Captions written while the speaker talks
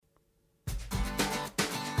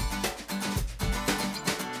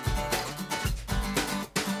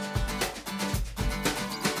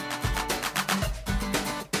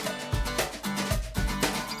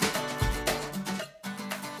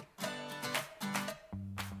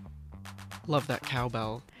Love that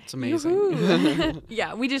cowbell. It's amazing. Yoo-hoo.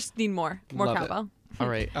 Yeah, we just need more Love it. cowbell. All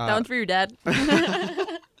right. That one's for your dad.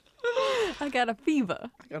 I got a fever.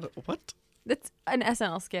 What? That's an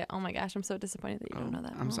SNL skit. Oh my gosh, I'm so disappointed that you don't know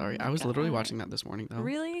that. I'm Oh sorry. my I was literally God. watching that this morning, though.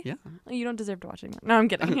 Really? Yeah. You don't deserve to watch it. No, I'm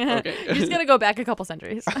kidding. Okay. You're just gonna go back a couple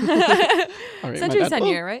centuries. All right, Century's my bad. 10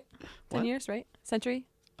 year, right? 10 What? years, right? Century?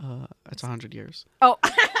 It's 100 years. Oh.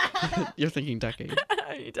 You're thinking decade.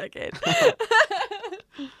 A decade.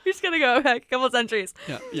 You're just gonna go back a couple centuries.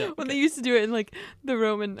 Yeah. When okay. they used to do it in like the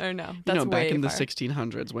Roman, or no, that's back way in the far.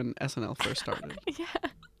 1600s when SNL first started. Yeah.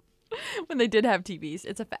 When they did have TVs,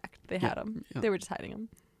 it's a fact. They Yeah, had them. yeah. They were just hiding them.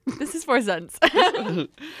 This is 4 cents.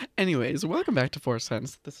 Anyways, welcome back to 4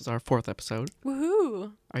 Cents. This is our 4th episode.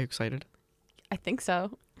 Woohoo! Are you excited? I think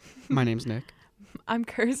so. My name's Nick. I'm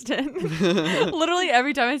Kirsten. Literally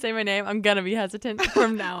every time I say my name, I'm gonna be hesitant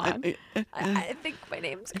from now on. I think my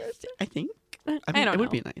name's Kirsten. I think. I mean, don't it would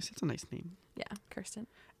know. be nice. It's a nice name. Yeah, Kirsten.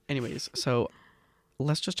 Anyways, so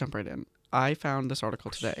let's just jump right in. I found this article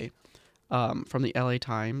today from the LA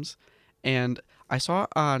Times, and I saw it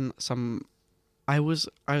on some. I was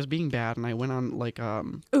being bad, and I went on like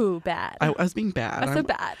Ooh, bad. I was being bad. That's so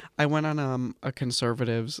bad. I went on a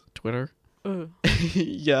conservative's Twitter. Ooh.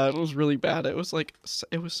 Yeah, it was really bad. It was like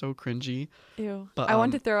it was so cringy. Ew. But, I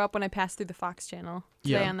wanted to throw up when I passed through the Fox channel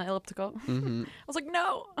today Yeah. on the elliptical. Hmm I was like,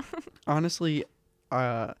 no. Honestly,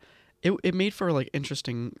 it made for like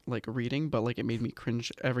interesting like reading, but like it made me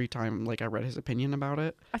cringe every time like I read his opinion about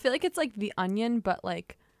it. I feel like it's like The Onion, but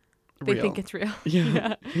like they Real. think it's real.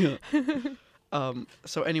 Yeah.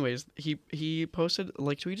 So anyways, he posted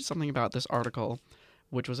like tweeted something about this article,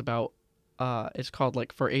 which was about it's called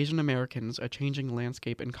like For Asian Americans, a Changing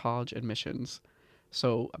Landscape in College Admissions.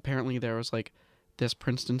 So apparently there was like this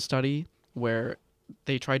Princeton study where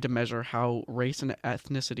they tried to measure how race and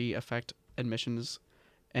ethnicity affect admissions,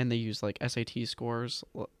 and they use like SAT scores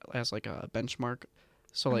as like a benchmark.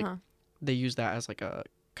 So like they use that as like a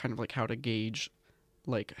kind of like how to gauge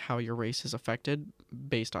like how your race is affected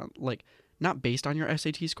based on like not based on your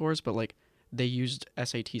SAT scores, but like they used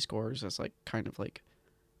SAT scores as like kind of like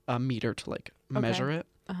a meter to like measure it.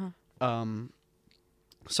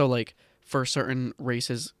 So like for certain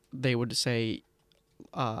races they would say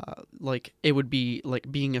like it would be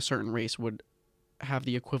like being a certain race would have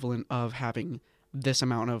the equivalent of having this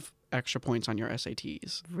amount of extra points on your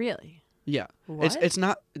SATs. Really? Yeah. What? It's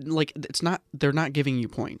not like they're not giving you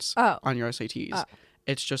points on your SATs. Oh.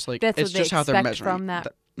 It's just like That's it's what they just how they're expect measuring from that.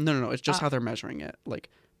 No, it's just how they're measuring it. Like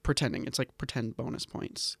pretending. It's like pretend bonus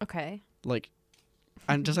points. Okay. Like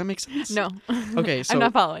does that make sense? No. Okay, so I'm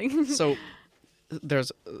not following. so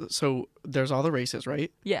there's all the races,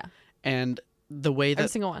 right? Yeah. And the way that Every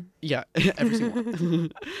single one. yeah, every single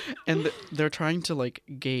one. And they're trying to like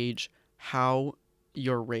gauge how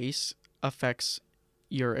your race affects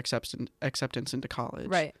your acceptance into college.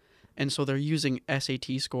 Right. And so they're using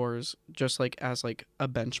SAT scores just like as like a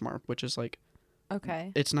benchmark, which is like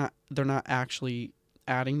Okay. they're not actually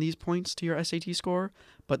adding these points to your SAT score,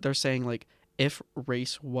 but they're saying like if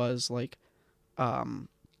race was like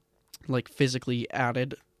physically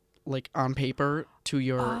added like on paper to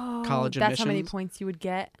your college admissions. That's how many points you would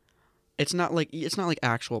get. It's not like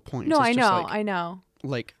actual points. No, it's I just know. like, I know.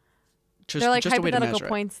 like just They're like just a way to hypothetical measure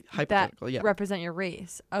points it. Hypothetical, that yeah. represent your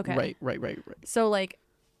race. Okay. Right. So like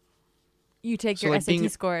you take So, your like, SAT being-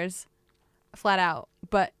 scores flat out,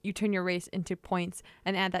 but you turn your race into points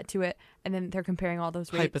and add that to it, and then they're comparing all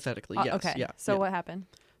those rates. Hypothetically, yes. Okay. Yeah. So yeah. what happened?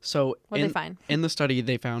 So What did they find? in the study,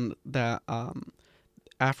 they found that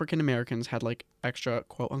African Americans had like extra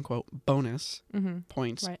quote unquote bonus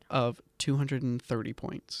points Right. of 230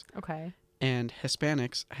 points, Okay. and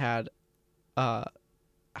Hispanics had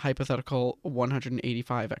hypothetical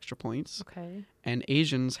 185 extra points, Okay. and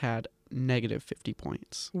Asians had negative 50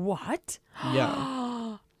 points. What?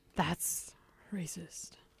 Yeah. That's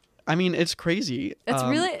racist. I mean, it's crazy. That's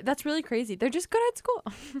really crazy. They're just good at school.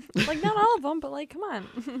 Like not all of them, but like come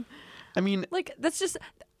on. I mean, Like that's just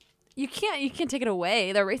you can't take it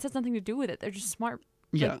away. Their race has nothing to do with it. They're just smart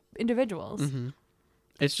yeah. like, individuals. Mm-hmm.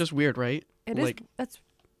 It's just weird, right? It is. like, It's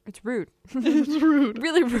rude. It's rude.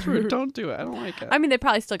 Really It's rude. rude. Don't do it. I don't like it. I mean, they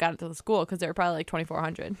probably still got it to the school because they were probably like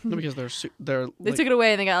 2,400. No, because they're They like, took it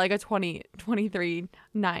away and they got like a 23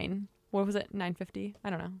 9. What was it? 950? I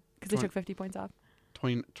don't know because they took 50 points off.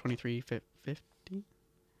 23 50.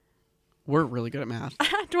 We're really good at math.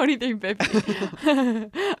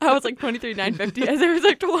 2350. I was like 23 950 as it was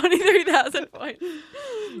like 23,000 points.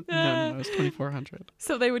 No, it's 2,400.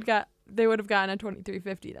 So they would have gotten a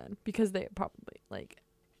 2350 then because they probably like.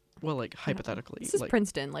 Well, like hypothetically, This is like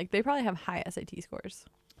Princeton. Like they probably have high SAT scores.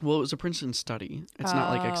 Well, it was a Princeton study. It's not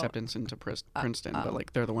like Oh. acceptance into Princeton, but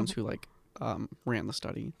like they're the ones who like ran the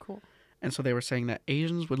study. Cool. And so they were saying that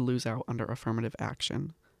Asians would lose out under affirmative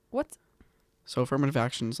action. What? So affirmative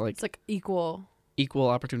action's like It's like equal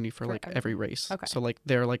opportunity for for like every race. Okay. So like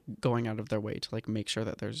they're like going out of their way to like make sure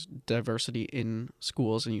that there's diversity in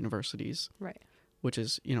schools and universities, Right. which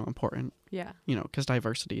is, you know, important, Yeah. you know, because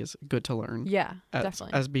diversity is good to learn Yeah.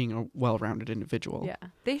 Definitely. as being a well-rounded individual. Yeah.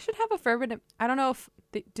 They should have affirmative. I don't know if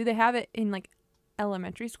do they have it in like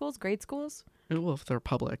elementary schools, grade schools? Well, if they're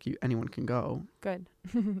public, anyone can go. Good.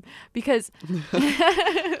 Because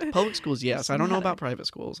Public schools, yes. I don't know Matter. about private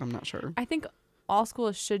schools. I'm not sure. I think all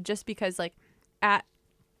schools should, just because like I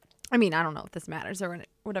don't know if this matters or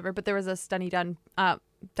whatever, but there was a study done.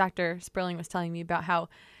 Dr. Sperling was telling me about how,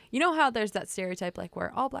 you know how there's that stereotype like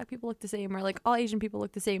where all black people look the same or like all Asian people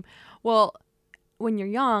look the same. Well, when you're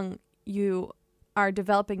young, you are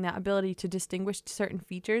developing that ability to distinguish certain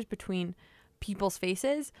features between people's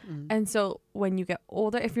faces. And so when you get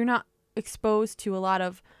older, if you're not exposed to a lot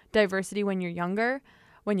of diversity when you're younger,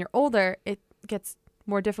 when you're older, it gets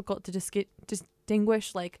more difficult to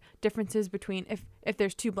distinguish like differences between if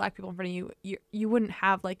there's two black people in front of you wouldn't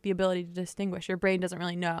have like the ability to distinguish. Your brain doesn't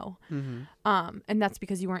really know. And that's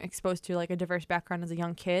because you weren't exposed to like a diverse background as a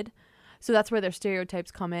young kid. So that's where their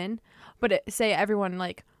stereotypes come in. But say everyone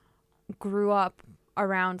like grew up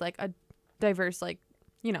around like a diverse like,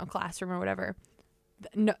 you know, classroom or whatever,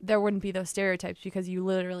 no, there wouldn't be those stereotypes because you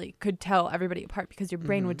literally could tell everybody apart because your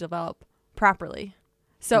brain would develop properly.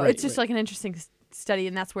 So it's just like an interesting study,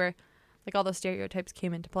 and that's where like all those stereotypes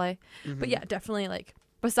came into play. But yeah, definitely like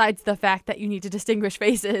besides the fact that you need to distinguish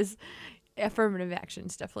faces, affirmative action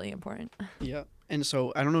is definitely important. Yeah. And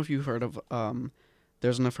so I don't know if you've heard of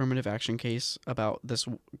there's an affirmative action case about this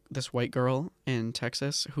white girl in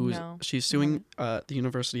Texas she's suing the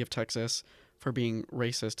University of Texas for being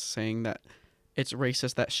racist, saying that it's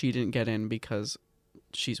racist that she didn't get in because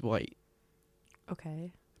she's white.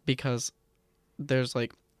 Okay. Because there's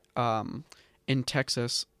like in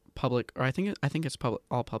Texas I think it's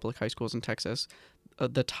all public high schools in Texas,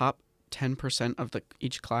 the top 10% of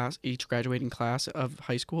each graduating class of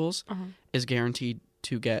high schools is guaranteed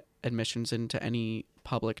to get admissions into any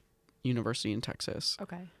public university in Texas.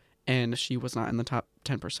 Okay. And she was not in the top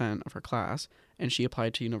 10% of her class, and she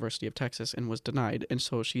applied to University of Texas and was denied. And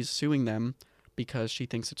so she's suing them because she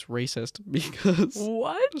thinks it's racist because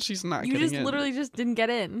what? she's not You getting just in. literally just didn't get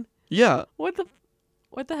in. Yeah. What the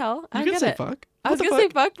hell? I You don't can say get it. fuck. I was gonna say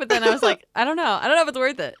fuck, but then I was like, I don't know if it's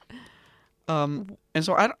worth it. And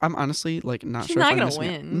so I'm honestly like not She's sure. not if I'm gonna missing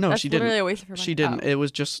it. win. No, That's she literally didn't. a waste of her money. She didn't. Oh. It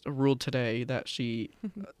was just ruled today that she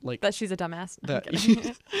like That she's a dumbass. that I'm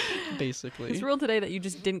kidding. basically. It's ruled today that you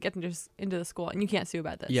just didn't get into the school, and you can't sue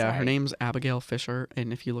about this. Yeah, her Sorry. name's Abigail Fisher,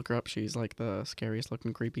 and if you look her up, she's like the scariest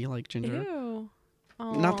looking creepy like ginger. Ew.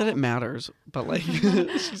 Not that it matters, but like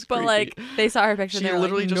she's But creepy. like they saw her picture, She and they were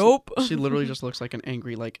literally like, just nope. she literally just looks like an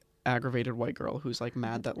angry like aggravated white girl who's like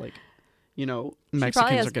mad that like, you know, She probably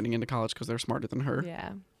Mexicans has- are getting into college because they're smarter than her.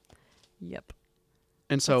 Yeah. Yep.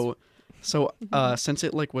 And so since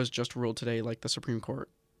it like was just ruled today, like the Supreme Court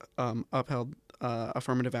upheld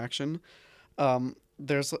affirmative action,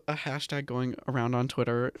 there's a hashtag going around on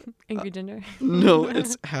Twitter. Angry ginger. No,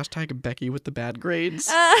 it's hashtag Becky with the bad grades.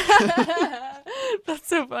 That's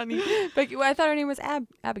so funny. Becky, well, I thought her name was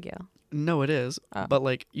Abigail. No, it is. Oh. But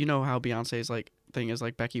like, you know how Beyonce's like thing is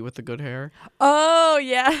like Becky with the good hair, Oh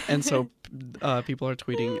yeah. and so people are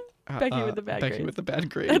tweeting Becky with the bad Becky grades. with the bad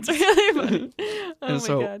grades. That's really funny. Oh And my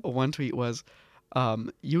so god. one tweet was,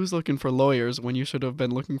 you was looking for lawyers when you should have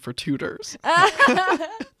been looking for tutors.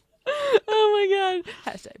 Oh my god.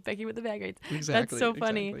 Hashtag Becky with the bad grades. Exactly. so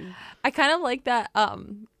funny. Exactly. I kind of like that.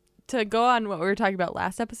 To go on what we were talking about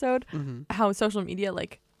last episode, Mm-hmm. how social media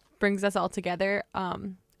like brings us all together,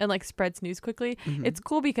 and like spreads news quickly. Mhm. It's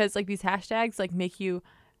cool because like these hashtags like make you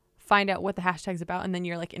find out what the hashtag's about, and then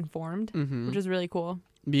you're like informed, Mm-hmm. which is really cool.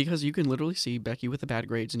 Because you can literally see Becky with the bad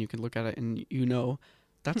grades, and you can look at it, and you know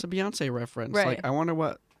that's a Beyonce reference. Right. Like, I wonder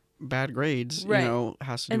what bad grades, Right. you know,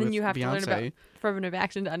 has to do And then with you have Beyonce. to learn about affirmative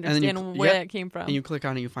action to then understand you where yeah, it came from. And you click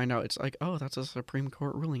on it, you find out it's like, oh, that's a Supreme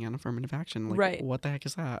Court ruling on affirmative action. Like, Right. what the heck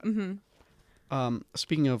is that? Mm-hmm.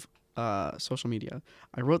 Speaking of social media,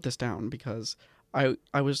 I wrote this down because I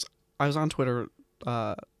was on Twitter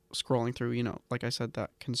scrolling through, you know, like I said,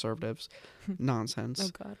 that conservatives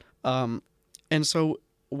nonsense. Oh god. And so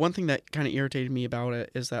one thing that kind of irritated me about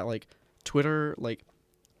it is that like Twitter, like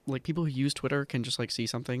people who use Twitter can just like see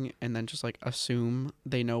something and then just like assume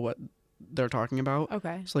they know what they're talking about.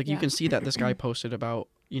 Okay. So like you can see that this guy posted about,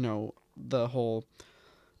 you know, the whole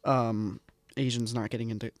Asians not getting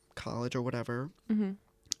into college or whatever. Mm-hmm.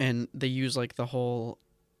 and they use like the whole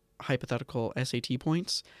hypothetical SAT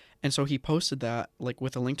points. And so he posted that like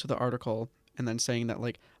with a link to the article, and then saying that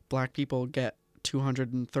like black people get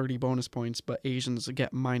 230 bonus points, but Asians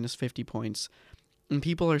get minus 50 points. And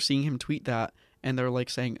people are seeing him tweet that, and they're like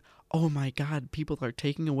saying, oh my God, people are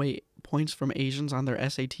taking away points from Asians on their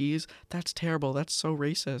SATs. That's terrible. That's so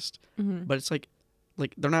racist. Mm-hmm. But it's like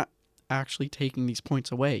they're not actually taking these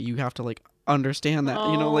points away. You have to like understand that,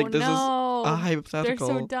 you know, like this is a hypothetical.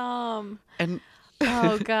 They're so dumb. And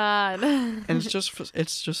oh God. and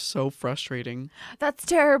it's just so frustrating. That's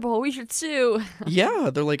terrible. We should sue. Yeah,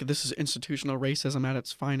 they're like, this is institutional racism at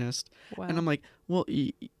its finest. Wow. And I'm like, well,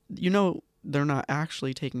 you know, they're not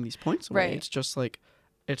actually taking these points away. Right. It's just like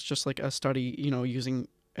a study, you know, using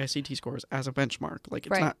SAT scores as a benchmark. Like,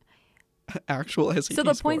 it's Right. not actual SAT So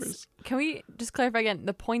the scores. points, can we just clarify again?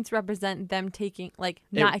 The points represent them taking, like,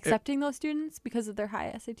 not accepting those students because of their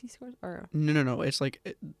high SAT scores, or No. It's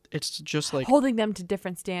like it's just like holding them to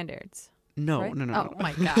different standards. no, Right? no. Oh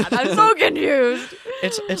my God, I'm so confused.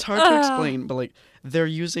 It's hard to explain, but like they're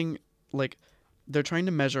using like they're trying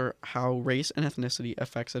to measure how race and ethnicity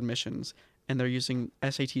affects admissions, and they're using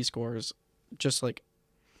SAT scores, just like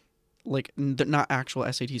not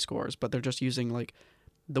actual SAT scores, but they're just using like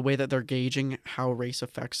the way that they're gauging how race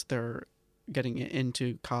affects their getting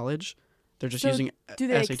into college. They're just So using do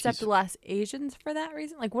they SATs. accept less Asians for that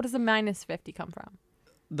reason? Like, what does the minus 50 come from?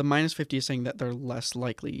 The minus 50 is saying that they're less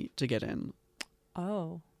likely to get in.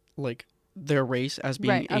 Oh, Like their race as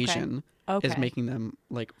being Right, okay. Asian okay. is making them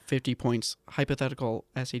like 50 points, hypothetical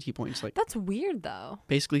SAT points. Like That's weird, though.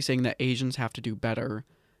 basically saying that Asians have to do better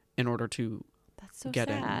in order to, That's so Get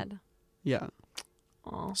in. sad. yeah.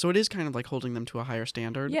 Oh, So it is kind of like holding them to a higher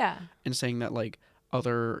standard yeah. and saying that like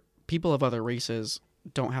other people of other races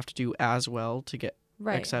don't have to do as well to get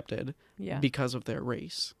Right. accepted Yeah. because of their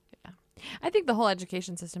race. I think the whole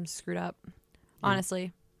education system's screwed up.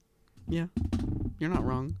 Honestly. You're not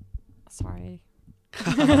wrong. Sorry.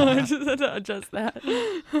 I just had to adjust that.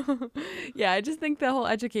 Yeah, I just think the whole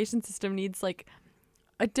education system needs like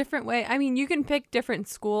a different way. I mean, you can pick different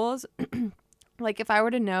schools. Like if I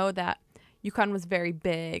were to know that UConn was very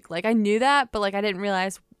big, like I knew that, but like I didn't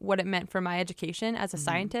realize what it meant for my education as a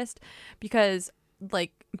scientist, because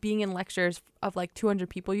like being in lectures of like 200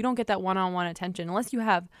 people, you don't get that one-on-one attention unless you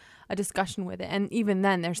have a discussion with it. And even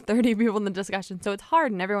then there's 30 people in the discussion. So it's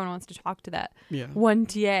hard and everyone wants to talk to that Yeah. one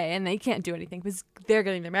TA and they can't do anything because they're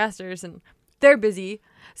getting their masters and they're busy.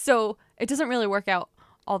 So it doesn't really work out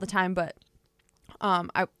all the time. But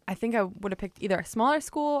I think I would have picked either a smaller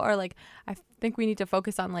school, or like I think we need to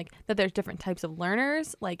focus on like that there's different types of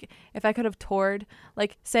learners. Like if I could have toured,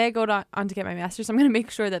 like say I go on to get my master's, I'm going to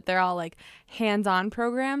make sure that they're all like hands-on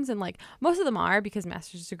programs, and like most of them are, because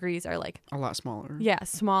master's degrees are like A lot smaller.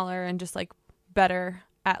 smaller and just like better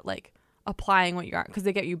at like applying what you are, because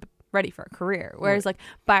they get you ready for a career. Whereas like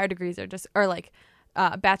bio degrees are just, or like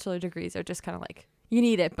bachelor degrees are just kind of like you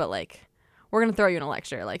need it, but like we're gonna throw you in a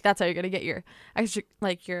lecture. Like that's how you're gonna get your extra,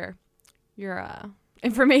 like your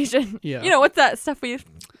information. Yeah. You know, what's that stuff we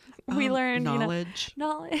learn? Knowledge.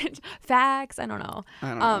 Knowledge, facts. I don't know. I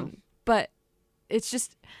don't know. But it's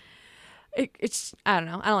just. It's I don't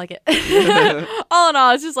know. I don't like it. All in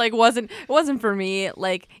all, it's just like it wasn't for me.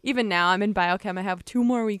 Like even now, I'm in biochem. I have 2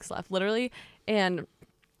 more weeks left, literally, and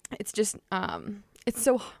it's just it's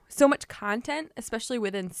so much content, especially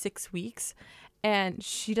within 6 weeks. And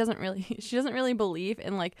she doesn't really believe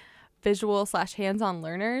in like visual / hands-on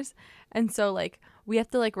learners, and so like we have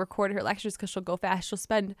to like record her lectures because she'll go fast.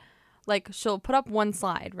 She'll put up 1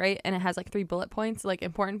 slide, right, and it has like 3 bullet points, like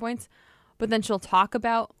important points, but then she'll talk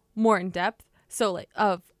about more in depth, so like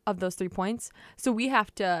of those 3 points. So we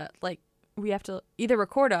have to either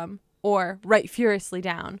record them or write furiously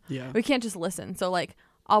down. Yeah. We can't just listen. So like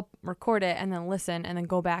I'll record it and then listen and then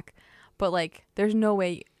go back, but like there's no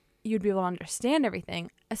way you'd be able to understand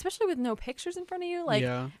everything, especially with no pictures in front of you. Like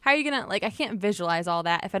Yeah. how are you gonna, like I can't visualize all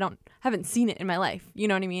that if I haven't seen it in my life, you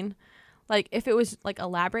know what I mean? Like if it was like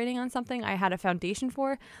elaborating on something I had a foundation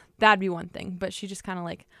for, that'd be one thing, but she just kind of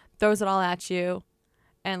like throws it all at you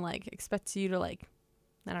and like expects you to like,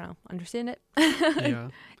 I don't know, understand it. Yeah.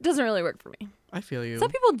 It doesn't really work for me. I feel you.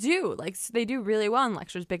 Some people do, like they do really well in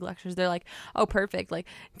lectures, big lectures. They're like, oh, perfect. Like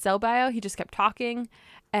cell bio, he just kept talking.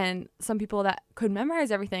 And some people that could memorize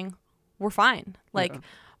everything were fine. Like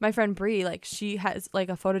my friend Bree, like she has like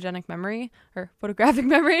a photogenic memory, or photographic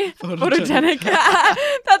memory. Photogenic.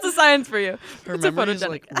 That's a science for you. Her It's memory is photogenic.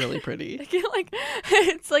 like really pretty. Like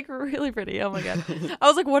it's like really pretty. Oh my god. I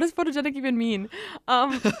was like, what does photogenic even mean?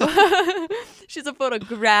 She's a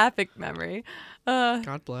photographic memory.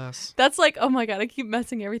 God bless. That's like, oh my god, I keep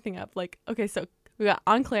messing everything up. Like, okay, so We got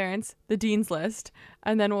on clearance, the dean's list,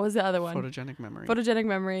 and then what was the other one? Photogenic memory. Photogenic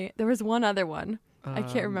memory. There was one other one. I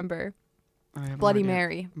can't remember. I have no Bloody idea.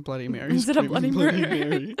 Mary. Bloody Mary. Instead of Bloody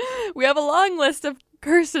Mary. We have a long list of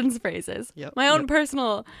Kirsten's phrases. Yep, My own yep.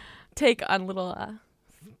 personal take on little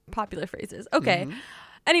popular phrases. Okay. Mhm.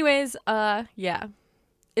 Anyways, yeah.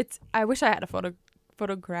 I wish I had a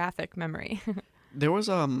photographic memory. There was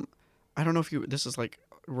I don't know if this is like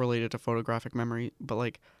related to photographic memory, but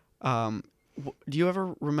like do you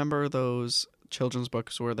ever remember those children's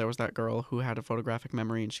books where there was that girl who had a photographic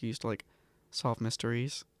memory and she used to like solve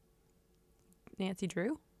mysteries? Nancy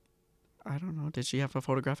Drew? I don't know. Did she have a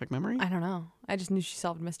photographic memory? I don't know. I just knew she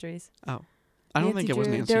solved mysteries. Oh. I don't think it was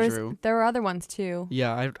Nancy Drew. There were other ones too.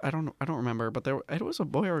 Yeah, I don't remember, but it was a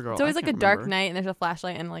boy or a girl. It's always I like a can't dark remember. night and there's a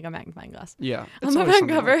flashlight and like a magnifying glass. Yeah. On it's the always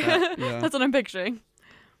front something cover. like that. Yeah. That's what I'm picturing.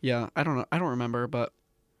 Yeah, I don't know. I don't remember, but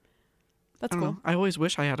That's I don't cool. know. I always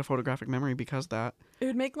wish I had a photographic memory because that. It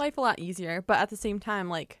would make life a lot easier, but at the same time,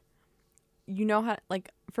 like, you know how,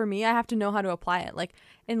 like, for me, I have to know how to apply it. Like,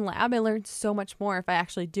 in lab, I learned so much more if I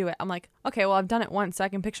actually do it. I'm like, okay, well, I've done it once, so I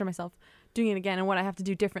can picture myself doing it again and what I have to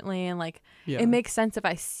do differently. And, like, Yeah. it makes sense if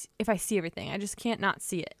I see everything. I just can't not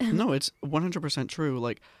see it. No, it's 100% true.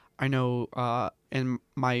 Like, I know in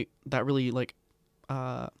that really, like,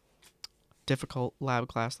 difficult lab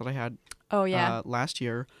class that I had Oh, yeah. last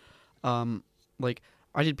year, like,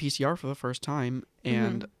 I did PCR for the first time,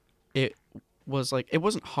 and it was, like, it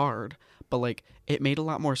wasn't hard, but, like, it made a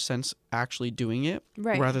lot more sense actually doing it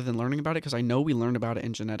Right. rather than learning about it, because I know we learned about it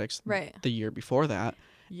in genetics Right. the year before that.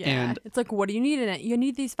 Yeah. And it's like, what do you need in it? You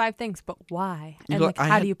need these 5 things, but why? You And, go, like, I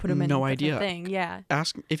how had do you put them in no a idea. different thing? Yeah.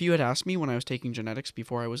 If you had asked me when I was taking genetics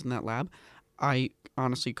before I was in that lab, I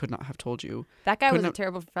honestly could not have told you. That guy was Couldn't a have-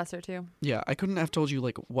 terrible professor, too. Yeah, I couldn't have told you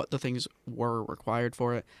like what the things were required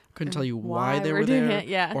for it. Couldn't And tell you why they we're were doing there it,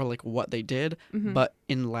 yeah. or like what they did. Mhm. But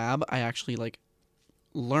in lab, I actually like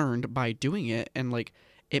learned by doing it, and like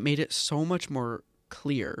it made it so much more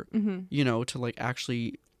clear, Mhm. you know, to like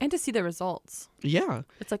actually, And to see the results. yeah.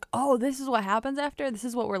 It's like, oh, this is what happens after. This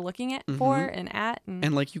is what we're looking at for and at.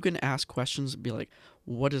 And like you can ask questions and be like,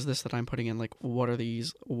 what is this that I'm putting in? Like, what are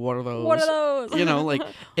these? What are those? what are those? You know, like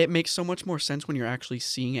it makes so much more sense when you're actually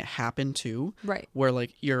seeing it happen too. right. Where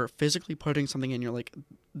like you're physically putting something in, you're like,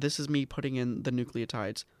 this is me putting in the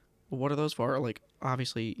nucleotides. What are those for? Like,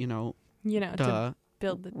 obviously, you know, You know, to duh,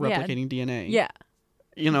 build the replicating DNA. Yeah.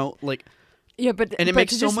 You know, like, Yeah, but And it but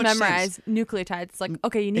makes to so just much memorize nucleotides, it's like,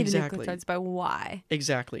 okay, you need Exactly. nucleotides, but why?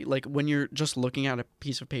 exactly. Like when you're just looking at a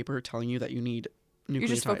piece of paper telling you that you need nucleotides. You're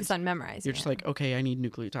just focused on memorizing. You're just it. like, okay, I need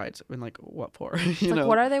nucleotides. And like, what for? It's you like, know?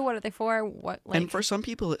 what are they? What are they for? What like? And for some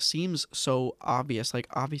people, it seems so obvious. Like,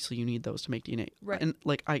 obviously, you need those to make DNA. Right. And,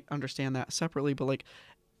 like, I understand that separately, but, like,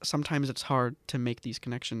 sometimes it's hard to make these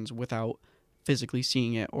connections without physically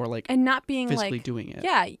seeing it or, like, and not being physically like, doing it.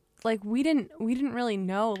 yeah, like we didn't really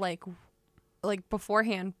know like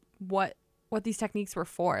beforehand what these techniques were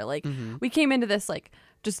for. Like Mhm. we came into this like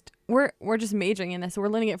just we're just majoring in this. We're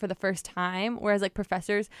learning it for the first time, whereas like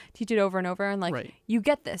professors teach it over and over and like Right. you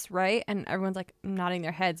get this, right? And everyone's like nodding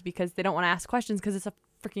their heads because they don't want to ask questions because it's a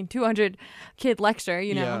freaking 200 kid lecture,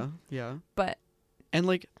 you know. Yeah. But And,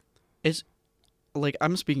 like, it's, like,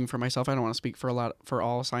 I'm speaking for myself. I don't want to speak for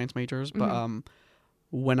all science majors, but,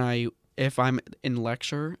 if I'm in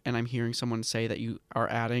lecture and I'm hearing someone say that you are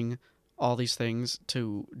adding all these things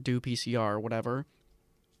to do PCR or whatever,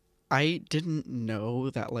 I didn't know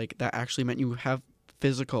that like that actually meant you have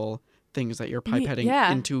physical things that you're pipetting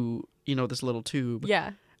yeah. into, you know, this little tube,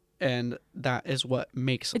 yeah, and that is what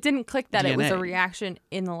makes it didn't click that it was a DNA. reaction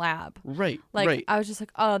in the lab. right. Like right. I was just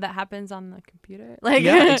like, oh, that happens on the computer. Like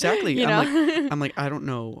Yeah, exactly. You know? I'm like, I don't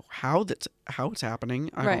know how it's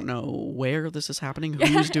happening. I Right. don't know where this is happening, Yeah.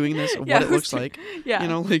 who's doing this, Yeah, what it who's looks doing- like. yeah, You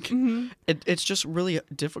know, like Mhm. it's just really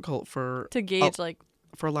difficult for to gauge like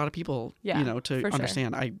a lot of people, Yeah, you know, to for sure.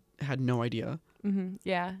 understand. I had no idea.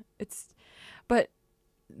 yeah, but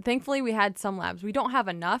thankfully we had some labs. We don't have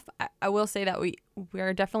enough. I will say that we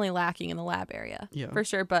are definitely lacking in the lab area. Yeah. For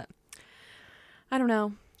sure, but I don't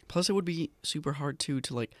know. Plus, it would be super hard too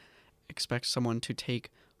to like expect someone to take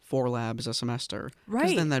 4 labs a semester. 'Cause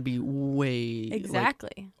Right. then that'd be way like,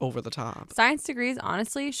 Exactly. over the top. Science degrees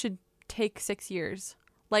honestly should take 6 years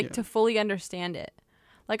like Yeah. to fully understand it.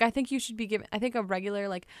 Like I think you should be given a regular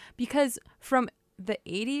like because from the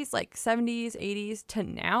 80s, like 70s, 80s to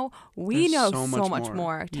now, we There's know so so much much more.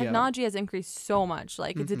 more. Yeah. Technology has increased so much.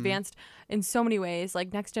 Like it's Mhm. advanced in so many ways.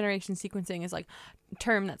 Like next generation sequencing is like a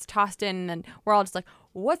term that's tossed in and we're all just like,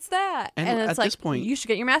 what's that? And it's at like this point- you should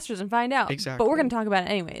get your master's and find out. But we're Exactly. going to talk about it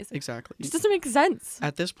anyways. Exactly. It just doesn't make sense.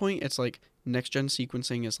 At this point, it's like next gen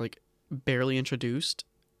sequencing is like barely introduced,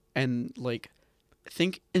 and like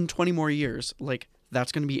think in 20 more years, like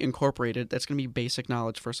that's going to be incorporated. That's going to be basic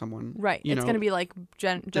knowledge for someone. Right. You it's know, going to be like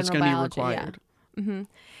general that's going to be biology. required. Yeah. Mm-hmm.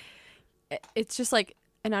 It's just like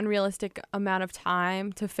an unrealistic amount of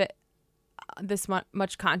time to fit this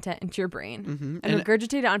much content into your brain Mm-hmm. and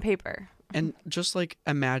regurgitate it on paper. And just like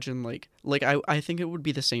imagine like I think it would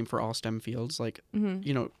be the same for all STEM fields. Like, Mm-hmm.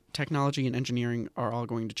 you know, technology and engineering are all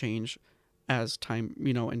going to change as time,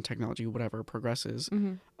 you know, and technology, whatever, progresses.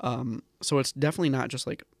 Mm-hmm. So it's definitely not just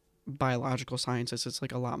like biological sciences. It's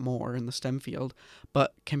like a lot more in the STEM field.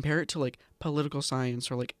 But compare it to like political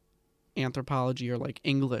science or like anthropology or like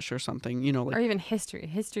English or something, you know, like Or even history.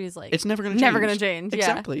 History is like it's never going to change. never going to change.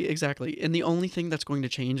 Exactly. And the only thing that's going to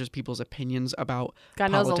change is people's opinions about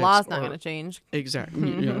God knows the politics law's not or- going to change.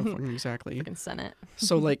 exactly. Yeah, fucking exactly. Freaking Senate.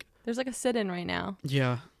 So like, There's like a sit-in right now.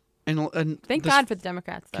 yeah. And Thank this God for the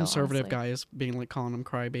Democrats, though. conservative honestly. guy is being like calling them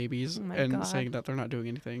crybabies Oh my and God. saying that they're not doing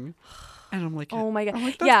anything. And I'm like, Oh my God. I'm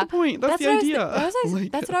like, that's Yeah, the point. That's the what idea. I was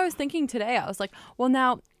Like, that's what I was thinking today. I was like, well,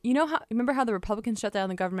 now, you know how, remember how the Republicans shut down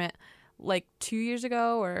the government like 2 years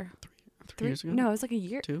ago or 3 years ago? No, it was like a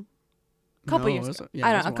year. 2? Couple No, years it was- ago. yeah, I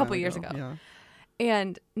it don't was know, a while couple years ago. Yeah.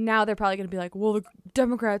 And now they're probably going to be like, well, the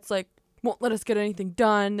Democrats like won't let us get anything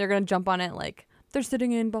done. They're going to jump on it like they're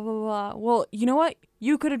sitting in blah, blah, blah. Well, you know what?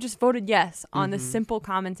 You could have just voted yes on this Mhm. simple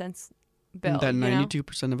common sense bill. That you know?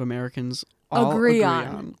 92% of Americans all agree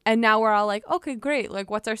on. And now we're all like, okay, great. Like,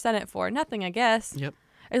 what's our Senate for? Nothing, I guess. Yep.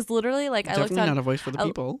 It's literally like I Definitely looked on. not a voice for the I-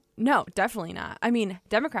 people. No, definitely not. I mean,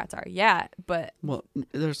 Democrats are, yeah, but Well,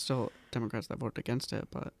 there's still Democrats that voted against it,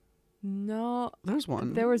 but no. there's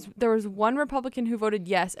one. There was one Republican who voted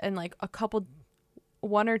yes, and like a couple,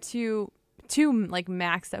 one or two like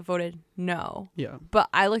max that voted no. Yeah. But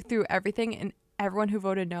I looked through everything, and everyone who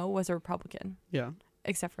voted no was a Republican, Yeah.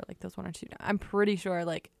 except for like those one or two. I'm pretty sure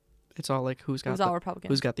like It's all like it who's got was all Republican.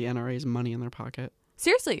 who's got the NRA's money in their pocket.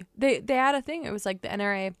 Seriously, they had a thing. It was like the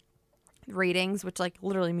NRA ratings, which like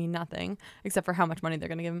literally mean nothing except for how much money they're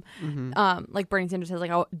gonna give them. Mm-hmm. Like Bernie Sanders has like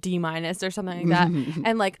a D- or something like that,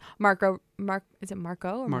 and like Marco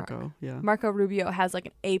Rubio has like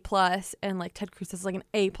an A+, and like Ted Cruz has like an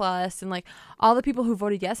A+, and like all the people who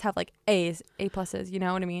voted yes have like A+. You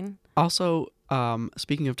know what I mean? Also,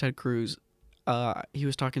 speaking of Ted Cruz, he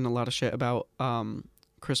was talking a lot of shit about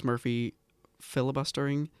Chris Murphy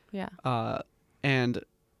filibustering. Yeah. And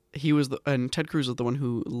and Ted Cruz was the one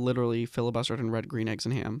who literally filibustered and read Green Eggs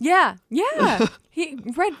and Ham. Yeah. He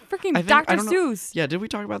read freaking I Dr. don't know. Seuss. Yeah, did we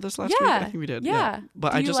talk about this last week? I think we did. Yeah.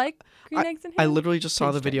 But Do you like Green Eggs and Ham? I literally just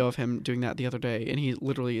saw the Page video of him doing that the other day, and he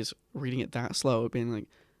literally is reading it that slow, being like,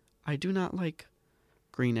 I do not like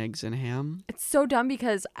Green Eggs and Ham. It's so dumb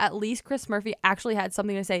because at least Chris Murphy actually had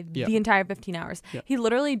something to say Yeah. the entire 15 hours. Yeah. He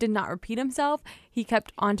literally did not repeat himself. He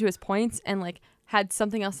kept onto his points and like had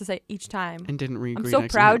something else to say each time. And didn't read I'm Green so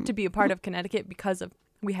Eggs proud and to be a part of Connecticut because of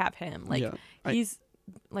we have him. Like Yeah. I- he's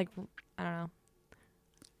like I don't know.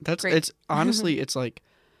 That's Great. it's honestly it's like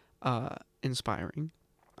inspiring.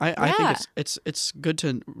 I Yeah. think it's good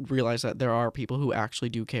to realize that there are people who actually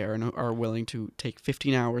do care and are willing to take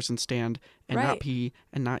 15 hours and stand and Right. not pee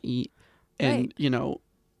and not eat, and Right. you know,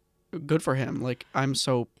 good for him. Like I'm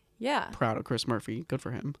so Yeah. proud of Chris Murphy. Good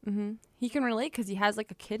for him. Mm-hmm. He can relate because he has like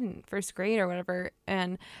a kid in first grade or whatever.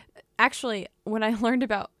 And actually, when I learned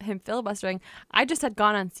about him filibustering, I just had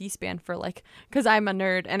gone on C-SPAN for like, because I'm a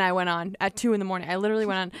nerd, and I went on at 2 a.m. I literally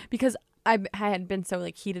went on because I had been so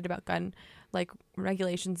like heated about gun like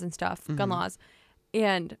regulations and stuff, gun Mhm. laws,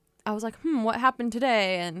 and I was like, what happened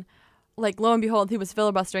today? And like lo and behold, he was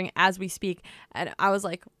filibustering as we speak, and I was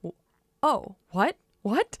like, oh, what?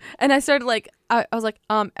 And I started like, I was like,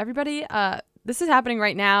 everybody, this is happening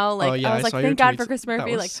right now. Like, I was like, saw your thank God tweets. for Chris That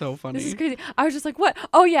Murphy. was Like, so funny. this is crazy. I was just like, what?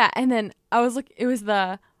 Oh yeah. And then I was like, it was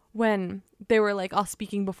when they were like all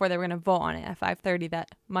speaking before they were gonna vote on it at 5:30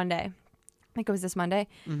 that Monday. I think it was this Monday.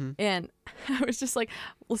 Mhm. And I was just like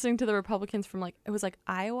listening to the Republicans from like, it was like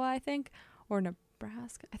Iowa, I think, or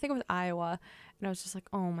Nebraska. I think it was Iowa. And I was just like,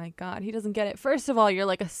 oh my God, he doesn't get it. First of all, you're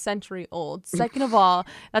like a century old. Second of all,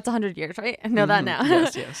 that's 100 years, right? I know that Mhm. now.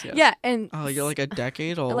 Yes. Yeah. And Oh, you're like a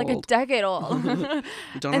decade old. like a decade old. You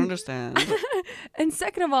don't and- understand. And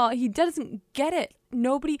second of all, he doesn't get it.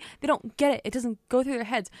 They don't get it. It doesn't go through their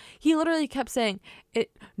heads. He literally kept saying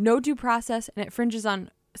it, no due process, and it fringes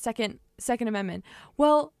on Second Amendment.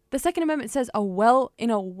 Well, the Second Amendment says in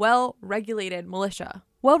a well-regulated militia.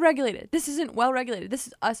 Well-regulated. This isn't well-regulated. This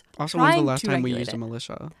is us Also, when's the trying last to time we regulate used it. a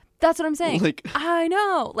militia? That's what I'm saying. Like, I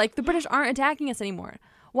know. Like, the British aren't attacking us anymore.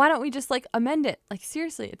 why don't we just like amend it? Like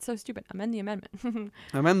seriously, it's so stupid. Amend the amendment.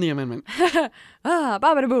 Amend the amendment.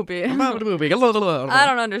 Babada boopy. I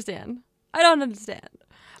don't understand.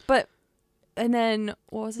 But and then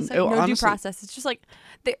what was it? No due Honestly, process. It's just like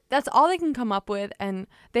that's all they can come up with, and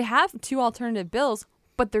they have 2 alternative bills,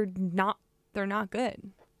 but they're not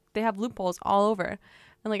good. They have loopholes all over,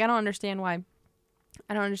 and like I don't understand why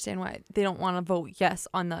they don't want to vote yes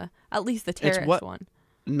on at least the terrorist one.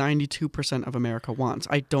 92% of America wants.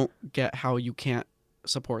 I don't get how you can't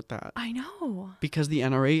support that. I know. Because the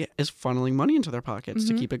NRA is funneling money into their pockets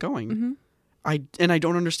to keep it going. Mm-hmm. I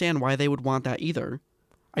don't understand why they would want that either.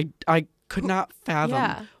 I could not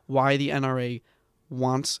fathom why the NRA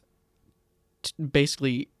wants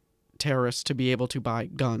basically terrorists to be able to buy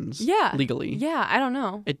guns legally. Yeah, I don't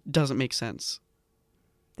know. It doesn't make sense.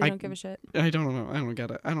 They don't give a shit. I don't know. I don't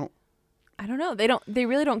get it. I don't know. They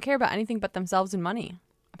really don't care about anything but themselves and money.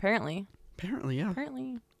 Apparently, yeah.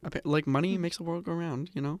 Apparently. Like money makes the world go round,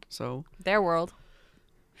 you know? So their world.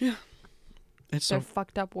 Yeah. It's their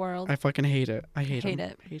fucked up world. I fucking hate it. I hate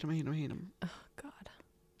them. Hate them. Oh god.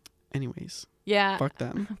 Anyways. Yeah. Fuck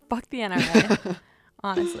them. Fuck the NRA.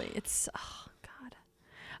 Honestly, it's god.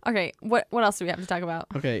 Okay, what else do we have to talk about?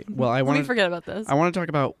 Okay, well I want to forget about this. I want to talk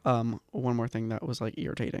about one more thing that was like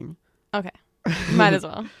irritating. Okay. Might as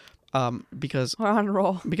well. Because we're on a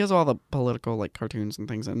roll. Because of all the political like cartoons and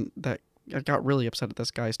things, and that I got really upset at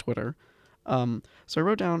this guy's Twitter. So I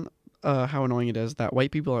wrote down how annoying it is that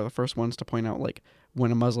white people are the first ones to point out like when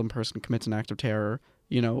a Muslim person commits an act of terror.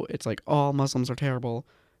 You know, it's like all Muslims are terrible.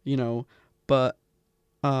 You know, but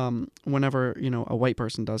whenever a white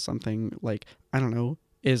person does something like I don't know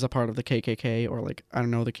is a part of the KKK or like I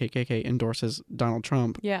don't know the KKK endorses Donald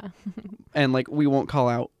Trump. Yeah. And like we won't call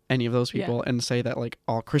out any of those people and say that like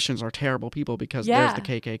all Christians are terrible people because there's the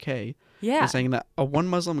KKK. Yeah. And saying that one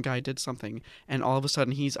Muslim guy did something and all of a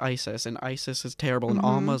sudden he's ISIS and ISIS is terrible and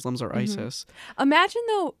all Muslims are ISIS. Imagine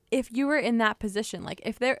though if you were in that position, like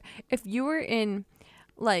if you were in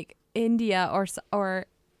like India or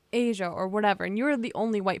Asia or whatever, and you were the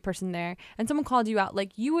only white person there, and someone called you out,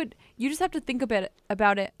 like you just have to think about it.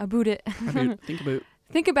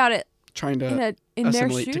 Think about it. Trying to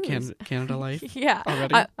assimilate to Canada life. Yeah,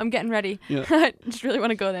 already. I'm getting ready. Yeah. I just really want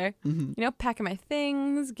to go there. Packing my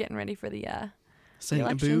things, getting ready for the saying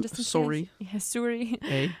election. Sorry. Yeah, sorry.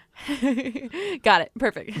 Hey. Got it.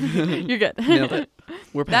 Perfect. You're good. Nailed it.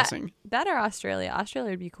 We're passing. That or Australia.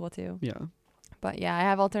 Australia would be cool too. Yeah. But yeah, I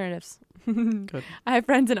have alternatives. Good. I have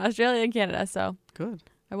friends in Australia and Canada, so good.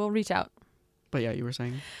 I will reach out. But yeah, you were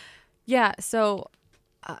saying. Yeah. So.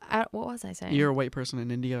 What was I saying? You're a white person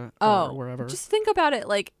in India or wherever. Just think about it.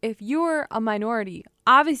 Like, if you're a minority,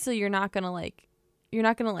 obviously you're not gonna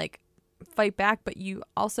fight back, but you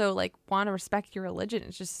also like want to respect your religion.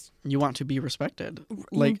 It's just you want to be respected.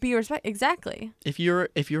 Exactly. If you're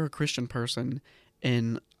a Christian person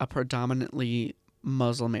in a predominantly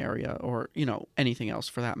Muslim area, or anything else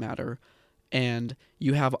for that matter, and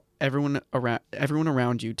you have everyone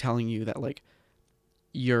around you telling you that like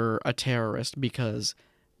you're a terrorist because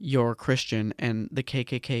you're Christian and the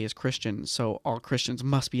KKK is Christian, so all Christians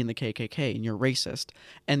must be in the KKK, and you're racist,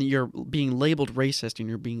 and you're being labeled racist, and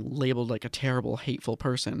you're being labeled like a terrible, hateful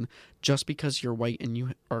person just because you're white and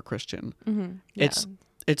you are Christian. Mm-hmm. Yeah.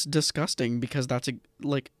 It's disgusting because that's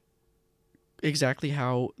like exactly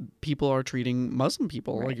how people are treating Muslim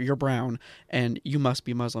people. Right. Like you're brown and you must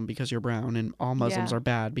be Muslim because you're brown, and all Muslims are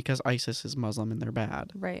bad because ISIS is Muslim and they're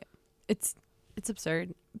bad. Right. It's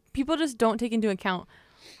absurd. People just don't take into account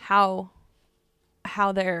how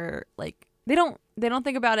they're like they don't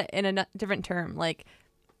think about it in a different term, like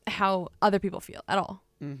how other people feel at all.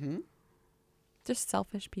 Mm-hmm. Just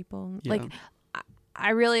selfish people. Yeah. Like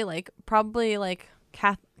I really like probably like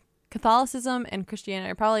Catholicism and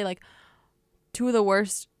Christianity are probably like two of the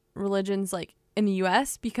worst religions like in the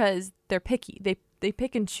U.S. because they're picky. They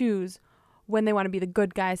pick and choose when they want to be the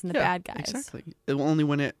good guys and the bad guys. Exactly. Only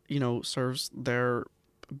when it, serves their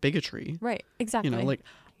bigotry. Right. Exactly.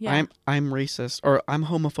 I'm racist or I'm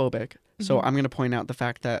homophobic, so I'm going to point out the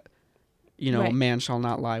fact that, a man shall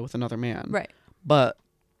not lie with another man. Right. But,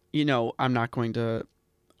 I'm not going to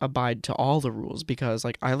abide to all the rules because,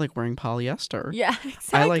 like, I like wearing polyester. Yeah,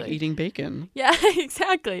 exactly. I like eating bacon. Yeah,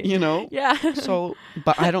 exactly. Yeah. So,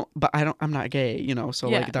 I'm not gay, so,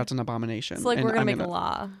 like, that's an abomination. It's like we're going to make a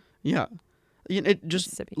law. Yeah. It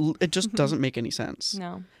just doesn't make any sense.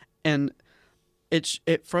 No. And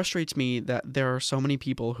it frustrates me that there are so many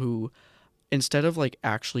people who, instead of like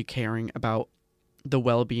actually caring about the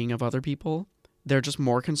well-being of other people, they're just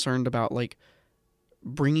more concerned about like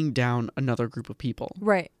bringing down another group of people.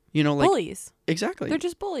 Right. You know, like bullies. exactly. They're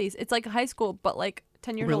just bullies. It's like high school, but like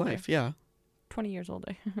 10 years real older. life, yeah. 20 years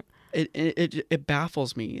older. It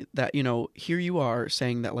baffles me that, you know, here you are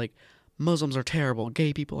saying that like Muslims are terrible,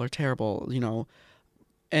 gay people are terrible, you know,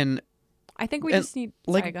 and I think we and, just need.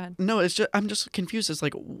 like, Sorry, go ahead. no, it's just I'm just confused. It's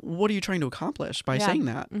like, what are you trying to accomplish by Yeah. saying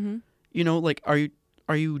that? Mm-hmm. You know, like,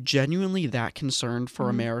 are you genuinely that concerned for Mhm.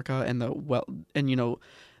 America and you know,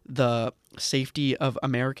 the safety of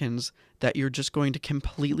Americans that you're just going to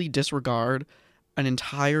completely disregard an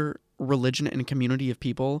entire religion and community of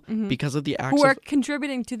people Mhm. because of the acts Who are of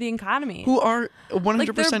contributing to the economy? who are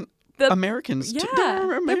 100% the- Americans? Yeah,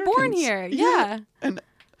 They're Americans. they're born here. Yeah. And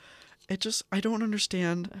it just, I don't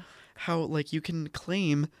understand how, like, you can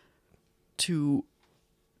claim to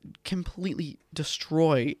completely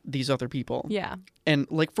destroy these other people. Yeah. And,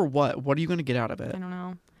 like, for what? What are you going to get out of it? I don't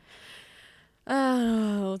know.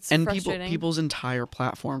 Oh, it's And frustrating. people's entire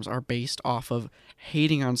platforms are based off of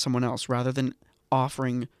hating on someone else rather than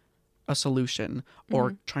offering a solution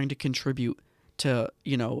or trying to contribute to,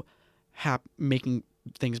 you know, making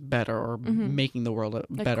things better or making the world a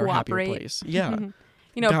Like better, happier cooperate. place. Yeah.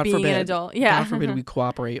 You know, God being forbid, an adult. Yeah. God forbid we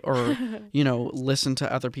cooperate or, you know, listen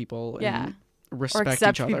to other people and Yeah. respect or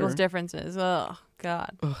accept each other. people's differences. Oh,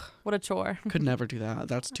 God. Ugh. What a chore. Could never do that.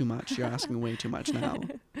 That's too much. You're asking way too much now.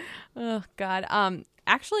 Oh, God.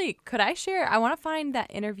 Actually, could I share? I want to find that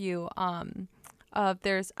interview.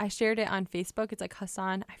 I shared it on Facebook. It's like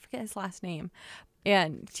Hassan. I forget his last name.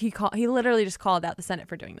 And he literally just called out the Senate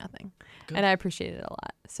for doing nothing. Good. And I appreciate it a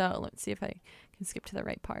lot. So let's see if I can skip to the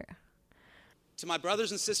right part. To my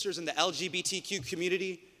brothers and sisters in the LGBTQ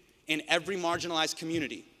community, in every marginalized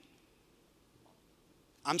community,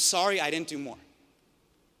 I'm sorry I didn't do more.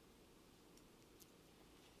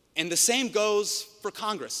 And the same goes for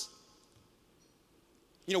Congress.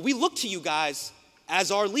 You know, we look to you guys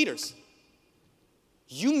as our leaders.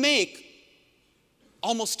 You make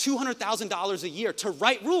almost $200,000 a year to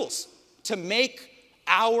write rules to make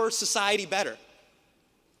our society better.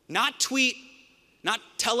 Not tweet, not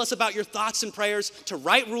tell us about your thoughts and prayers, to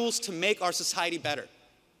write rules to make our society better.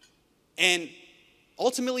 And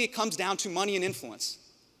ultimately, it comes down to money and influence.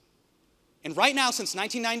 And right now, since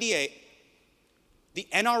 1998, the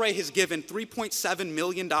NRA has given $3.7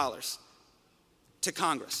 million to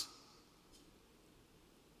Congress.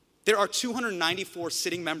 There are 294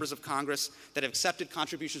 sitting members of Congress that have accepted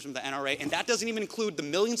contributions from the NRA, and that doesn't even include the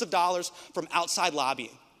millions of dollars from outside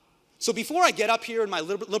lobbying. So before I get up here in my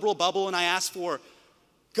liberal bubble and I ask for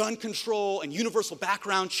gun control and universal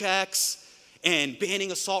background checks and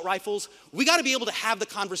banning assault rifles, we got to be able to have the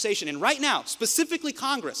conversation. And right now, specifically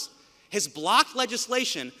Congress has blocked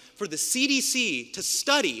legislation for the CDC to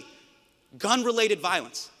study gun-related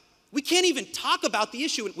violence. We can't even talk about the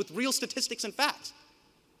issue with real statistics and facts.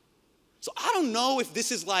 So I don't know if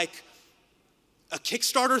this is like a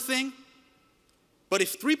Kickstarter thing, but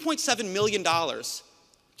if $3.7 million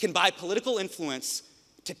can buy political influence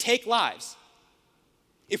to take lives,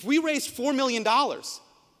 if we raised $4 million,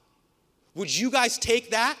 would you guys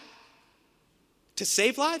take that to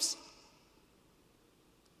save lives?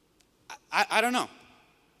 I don't know.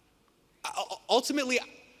 Ultimately,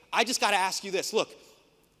 I just got to ask you this. Look,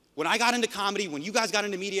 when I got into comedy, when you guys got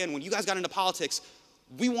into media, and when you guys got into politics,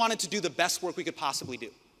 we wanted to do the best work we could possibly do.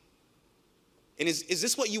 And is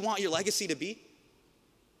this what you want your legacy to be?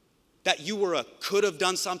 That you were could have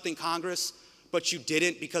done something, Congress, but you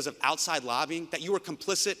didn't because of outside lobbying? That you were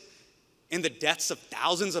complicit in the deaths of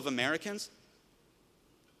thousands of Americans?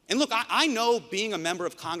 And look, I know being a member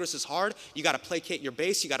of Congress is hard. You got to placate your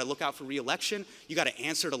base. You got to look out for re-election. You got to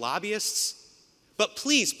answer to lobbyists. But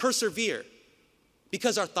please persevere,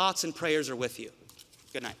 because our thoughts and prayers are with you.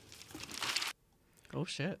 Good night. Oh,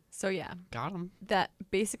 shit. So yeah, Got him. that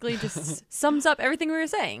basically just sums up everything we were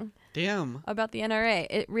saying Damn. about the NRA.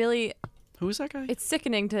 It really, Who is that guy? it's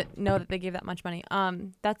sickening to know that they gave that much money.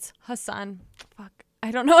 That's Hassan. Fuck,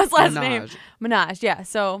 I don't know his last name. Minaj. Yeah.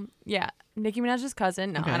 So yeah, Nicki Minaj's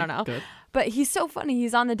cousin. No, Okay, I don't know. good. But he's so funny.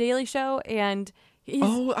 He's on the Daily Show, and he's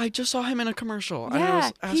I just saw him in a commercial. I yeah,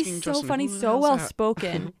 was asking he's Justin, so funny, who the so hell's well that?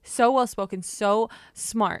 spoken, so well spoken, so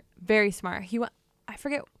smart, very smart. He went. I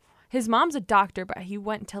forget. His mom's a doctor, but he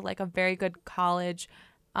went to like a very good college,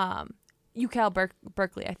 UCal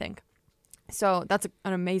Berkeley, I think. So that's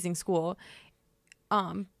an amazing school.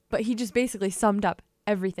 But he just basically summed up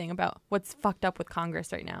everything about what's fucked up with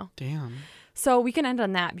Congress right now. Damn. So we can end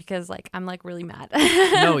on that because like I'm like really mad.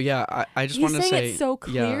 No, yeah. I just He's wanted to saying say it so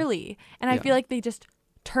yeah. clearly, and I Yeah. feel like they just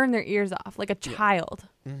turn their ears off like a child,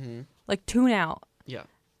 Mm-hmm. like tune out, Yeah.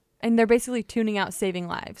 and they're basically tuning out saving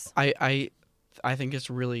lives. I think it's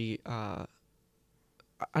really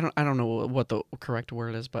I don't know what the correct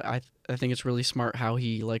word is, but I think it's really smart how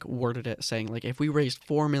he like worded it, saying like if we raised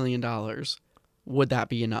 $4 million, would that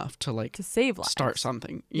be enough to like To save lives. start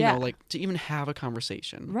something? You Yeah. know, like to even have a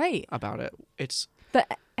conversation Right. about it. It's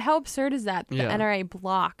But how absurd is that? The Yeah. NRA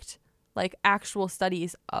blocked like actual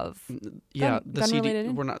studies of yeah, the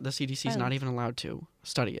gun-related the CDC is not violence. even allowed to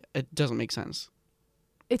study it. It doesn't make sense.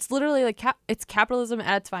 it's literally like it's capitalism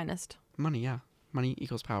at its finest. Money, yeah. Money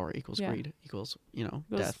equals power equals Yeah. greed equals, Equals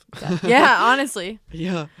death. Yeah, honestly.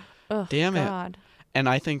 Yeah. Ugh, Damn it. God. And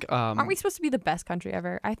I think Aren't we supposed to be the best country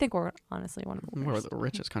ever? I think we're honestly one of the we're worst. the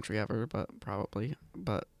richest country ever, but probably.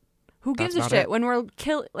 But Who gives a that's shit about it. when we're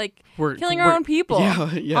we're killing our own people?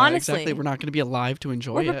 Yeah, yeah, honestly. exactly. We're not going to be alive to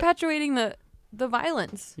enjoy We're it. perpetuating the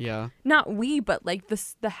violence. Yeah. Not we, but like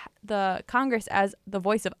the Congress as the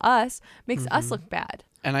voice of us makes us look bad.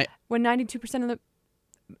 And I When 92%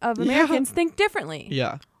 of Yeah. Americans think differently.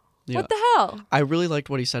 yeah. Yeah. What the hell? I really liked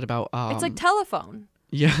what he said about It's like telephone.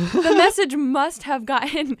 yeah. The message must have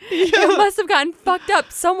gotten it must have gotten fucked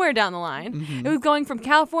up somewhere down the line. Mm-hmm. It was going from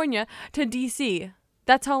California to DC.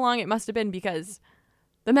 That's how long it must have been because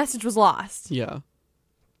the message was lost. Yeah. All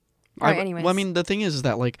right, Well, I anyways. mean, the thing is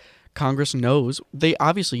that like Congress knows, they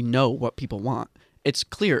obviously know what people want. It's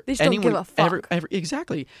clear. They just don't give a fuck.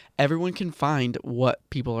 Exactly. Everyone can find what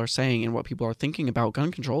people are saying and what people are thinking about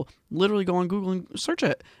gun control. Literally go on Google and search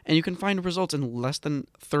it, and you can find results in less than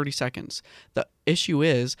 30 seconds. The issue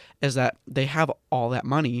is that they have all that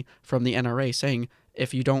money from the NRA saying,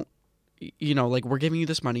 if you don't, like we're giving you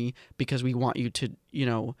this money because we want you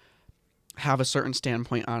to, have a certain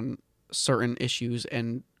standpoint on certain issues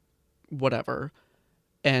and whatever.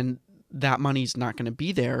 And that money's not going to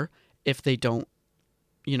be there if they don't,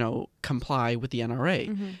 comply with the NRA.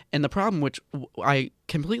 Mm-hmm. And the problem, which I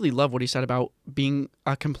completely love what he said about being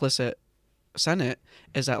a complicit Senate,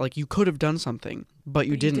 is that like you could have done something, but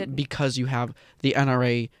you didn't because you have the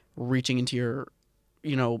NRA reaching into your,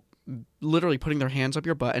 literally putting their hands up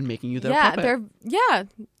your butt and making you their puppet.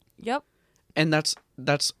 Yep. And that's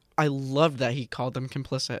I love that he called them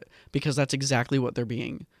complicit because that's exactly what they're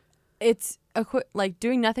being. It's like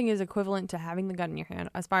doing nothing is equivalent to having the gun in your hand,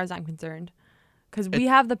 as far as I'm concerned. Because we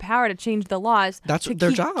have the power to change the laws. That's to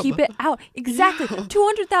their job. Keep it out. Exactly.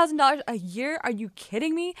 $200,000 a year? Are you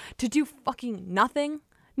kidding me? To do fucking nothing?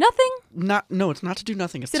 Nothing? No, it's not to do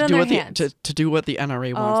nothing. It's Sit to on do their what hands. to do what the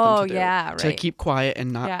NRA wants them to do. yeah, To right. keep quiet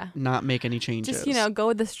and not make any changes. Just, go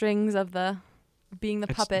with the strings of being the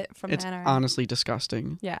puppet from It's the NRA. honestly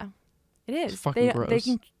disgusting. Yeah. It is. fucking They gross.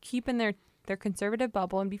 can keep in their conservative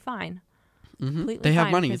bubble and be fine. Hmm Completely They have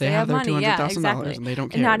fine, money. 'cause They have their money. $200,000 Yeah, exactly. and they don't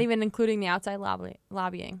care. And not even including the outside lobbying.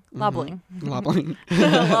 Lobbling. Lobbling.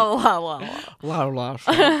 Blah, Blah.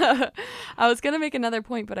 I was going to make another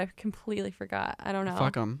point, but I completely forgot. I don't know.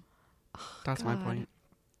 Fuck them. That's my God. point.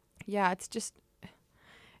 Yeah, it's just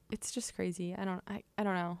crazy. I don't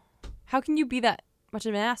know. How can you be that much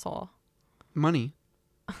of an asshole? Money.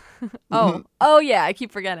 Oh yeah, I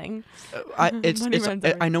keep forgetting. It's Money runs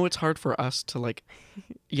everything. I know it's hard for us to like,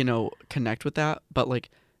 connect with that, but like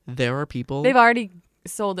there are people. They've already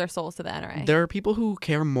sold their souls to the NRA. There are people who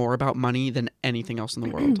care more about money than anything else in the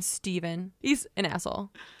world. Steven. He's an asshole.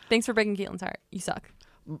 Thanks for breaking Caitlin's heart. You suck.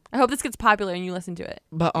 I hope this gets popular and you listen to it.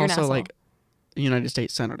 But You're an also asshole. like United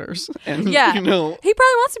States senators. And Yeah. you know, He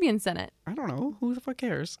probably wants to be in Senate. I don't know, who the fuck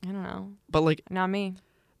cares? I don't know. But like Not me.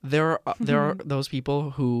 there are those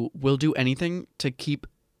people who will do anything to keep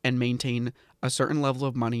and maintain a certain level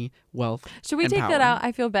of money, wealth. Should we and take that power. out?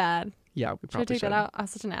 I feel bad. Yeah, we Should I probably take should. that out? I'm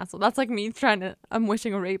such an asshole. That's like me I'm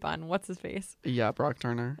wishing a rape on what's his face. Yeah, Brock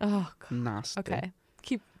Turner. Oh, God. Nasty. Okay.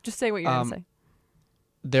 Just say what you're going to say.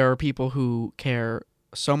 There are people who care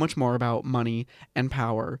so much more about money and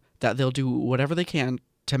power that they'll do whatever they can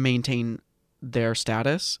to maintain their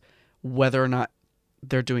status, whether or not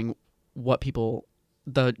they're doing what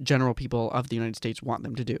the general people of the United States want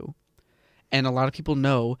them to do. And a lot of people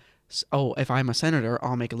know, if I'm a senator,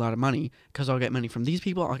 I'll make a lot of money because I'll get money from these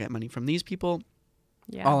people, I'll get money from these people.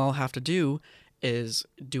 Yeah. All I'll have to do is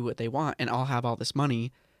do what they want, and I'll have all this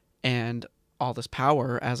money and all this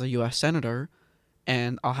power as a U.S. senator,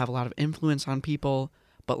 and I'll have a lot of influence on people.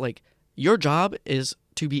 But like, your job is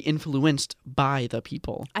to be influenced by the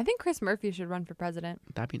people. I think Chris Murphy should run for president.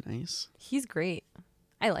 That'd be nice. He's great.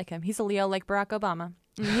 I like him. He's a Leo like Barack Obama.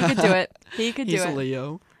 He could do it. He could do He's it. a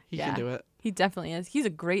Leo. He Yeah. can do it. He definitely is. He's a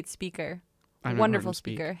great speaker. I've never heard Wonderful him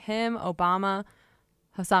speak. speaker. Him, Obama,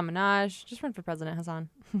 Hassan Minaj. Just run for president, Hassan.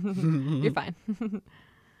 You're fine.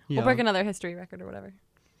 Yeah. We'll break another history record or whatever.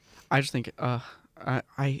 I just think,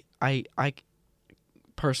 I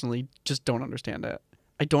personally just don't understand it.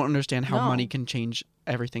 I don't understand how No. money can change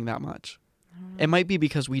everything that much. It might be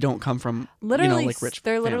because we don't come from Literally, like rich.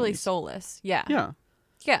 they're literally families. soulless. Yeah. Yeah.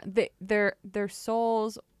 Yeah. Their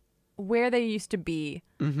souls, where they used to be,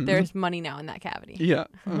 Mhm. there's money now in that cavity. Yeah.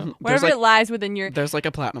 Mhm. Wherever it lies within your. There's like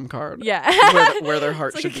a platinum card. Yeah. where their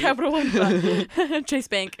heart It's like should a Capital One fund. Chase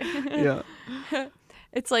Bank. be. Yeah.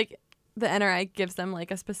 It's like the NRA gives them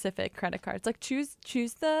like a specific credit card. It's like choose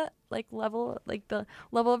the level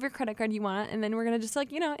of your credit card you want, and then we're gonna just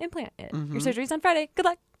implant it. Mhm. Your surgery's on Friday. Good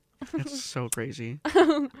luck. It's so crazy.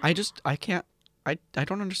 I can't. I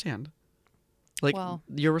don't understand. Like Well.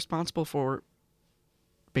 you're responsible for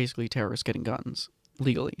basically terrorists getting guns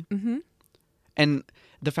legally, Mm-hmm. and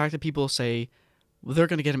the fact that people say well, they're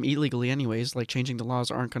going to get them illegally anyways, like changing the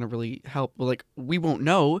laws aren't going to really help. Well, like we won't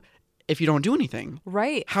know if you don't do anything.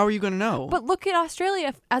 Right. How are you going to know? But look at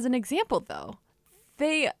Australia as an example, though.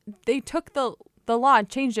 They took the law and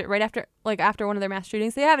changed it right after one of their mass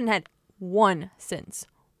shootings. They haven't had one since.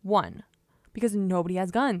 One. Because nobody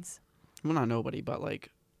has guns. well, not nobody, but like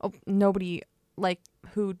Oh, nobody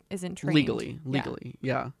who isn't trained. legally,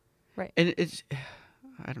 yeah. Right. And it's,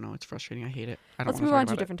 I don't know, it's frustrating. I hate it. I don't Let's wanna move on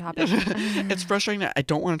talk to a about different topic. it. It's frustrating that I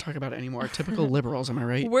don't want to talk about it anymore. Typical liberals, am I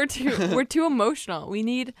right? We're too emotional. We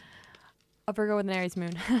need a Virgo with an Aries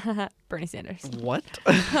moon. Bernie Sanders. What?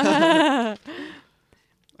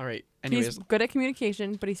 All right. Anyways, He's good at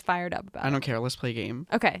communication, but he's fired up about I it. don't care. Let's play a game.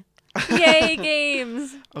 Okay. Yay,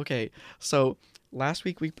 games. Okay. So last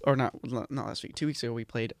week not last week, 2 weeks ago we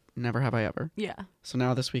played Never Have I Ever. Yeah. So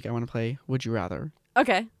now this week I want to play Would You Rather.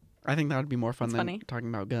 Okay. I think that would be more fun That's than funny. talking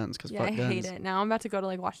about guns because Yeah, fuck I guns. hate it. Now I'm about to go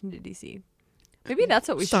to Washington D.C. Maybe that's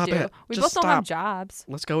what we Stop should do. it. We Just both don't have stop. jobs.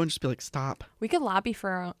 Let's go and just be like, stop. We could lobby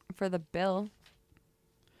for the bill.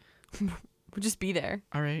 We'll just be there.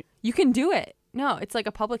 All right. You can do it. No, it's like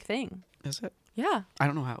a public thing. Is it? Yeah. I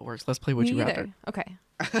don't know how it works. Let's play Would Me You either. Rather. Okay.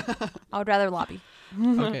 I would rather lobby.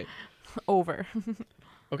 Okay. Over.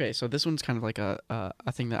 Okay. So this one's kind of like a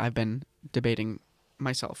thing that I've been debating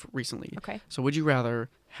myself recently. Okay. So would you rather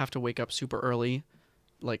have to wake up super early,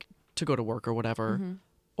 like to go to work or whatever, Mhm.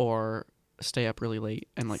 or stay up really late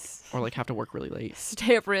and or have to work really late?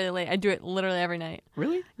 Stay up really late. I do it literally every night.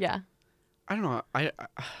 Really? Yeah. I don't know.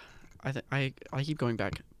 I keep going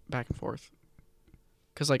back and forth.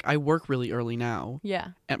 Cause like I work really early now, Yeah.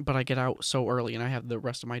 but I get out so early and I have the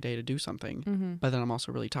rest of my day to do something. Mm-hmm. But then I'm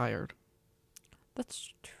also really tired.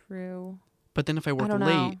 That's true. But then if I work don't late,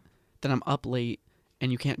 know. then I'm up late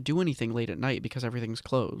and you can't do anything late at night because everything's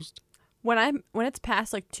closed. When it's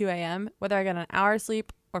past like 2 a.m., whether I get an hour of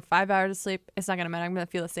sleep or 5 hours of sleep, it's not gonna matter. I'm gonna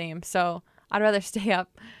feel the same. So I'd rather stay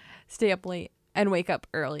up late and wake up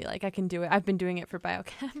early. Like I can do it. I've been doing it for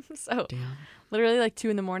biochem. So Damn. literally like 2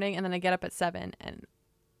 a.m, and then I get up at 7 and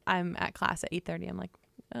I'm at class at 8:30. I'm like,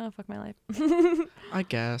 oh fuck my life. I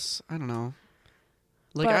guess. I don't know.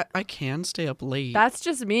 Like But- I can stay up late. That's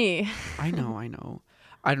just me. I know.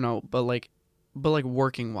 I don't know, but like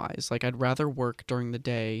working wise, like I'd rather work during the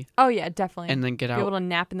day Oh yeah, definitely. and then get be out. able to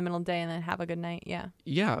nap in the middle of the day and then have a good night. Yeah.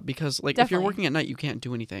 Yeah, because like if you're Definitely. working at night, you can't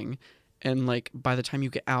do anything, and like by the time you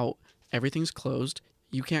get out, everything's closed.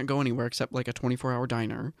 You can't go anywhere except like a 24-hour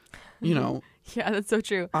diner. You know, Yeah, that's so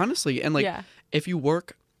true. honestly, and like yeah. if you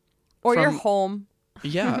work, Or you're from- home.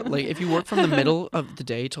 yeah, like if you work from the middle of the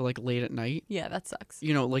day to like late at night, Yeah, that sucks.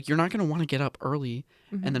 you know, like you're not gonna want to get up early,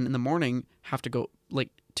 Mhm. and then in the morning have to go like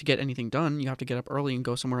to get anything done. You have to get up early and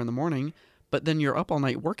go somewhere in the morning, but then you're up all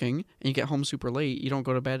night working and you get home super late. You don't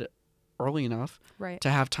go to bed early enough Right. to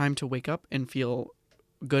have time to wake up and feel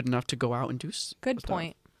good enough to go out and do Good stuff.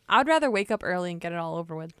 point. I'd rather wake up early and get it all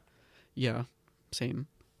over with. Yeah, same.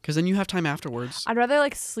 Because then you have time afterwards. I'd rather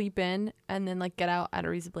like sleep in and then like get out at a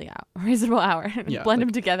reasonable hour and Yeah, blend like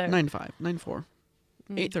them together. 9 to 5, 9 to 4,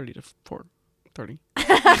 Mm. 8:30 to 4:30.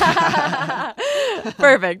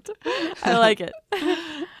 Perfect. I like it.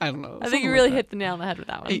 I don't know. I think you really hit the nail on the head with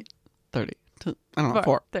that one. 8:30 to I don't know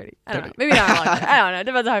 4. 30. I don't know. 30. Maybe not longer. I don't know. It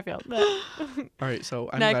depends how I feel. All right, so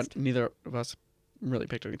I'm Next. glad neither of us really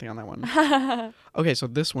picked anything on that one. Okay, so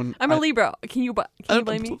this one I'm a Libra. Can you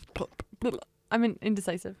blame me? I'm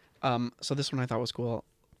indecisive. So this one I thought was cool.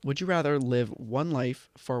 Would you rather live one life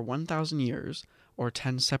for 1,000 years or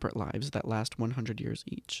 10 separate lives that last 100 years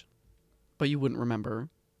each? But you wouldn't remember,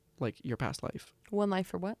 like, your past life. One life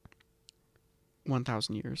for what?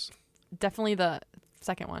 1,000 years. Definitely the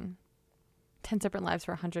second one. 10 separate lives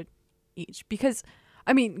for 100 each. Because,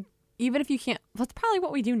 I mean, even if you can't, that's probably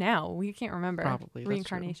what we do now. We can't remember. Probably, that's true.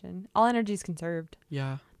 Reincarnation. All energy is conserved.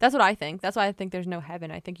 Yeah. That's what I think. That's why I think there's no heaven.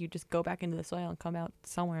 I think you just go back into the soil and come out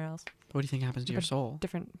somewhere else. What do you think happens to your But- soul?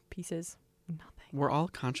 Different pieces. Nothing. We're all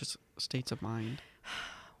conscious states of mind.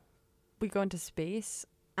 We go into space.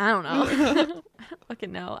 I don't know. I don't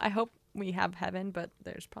fucking know. I hope we have heaven, but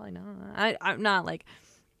there's probably not. I'm not like,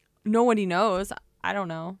 nobody knows. I don't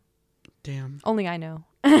know. Damn. Only I know.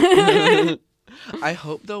 I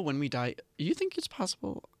hope though when we die, you think it's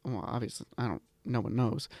possible? Well, obviously, no one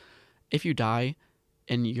knows. If you die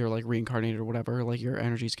and you're like reincarnated or whatever, like your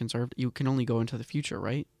energy is conserved, you can only go into the future,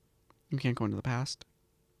 right? You can't go into the past.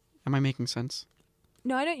 Am I making sense?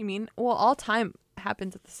 No, I know what you mean. Well, all time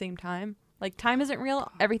happens at the same time. Like, time isn't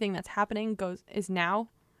real. Everything that's happening is now.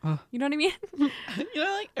 You know what I mean?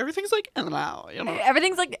 Like everything's like in the now.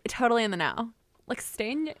 Everything's like totally in the now. Like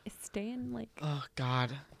stay in like. Oh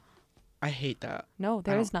God, I hate that. No,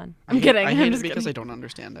 there is none. I'm kidding. I hate I'm it just because kidding. I don't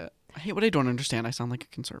understand it. I hate what I don't understand. I sound like a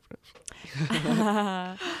conservative.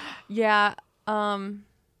 Yeah.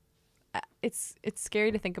 It's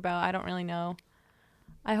scary to think about. I don't really know.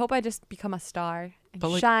 I hope I just become a star and But,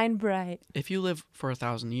 like, shine bright. If you live for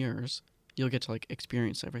 1,000 years, you'll get to like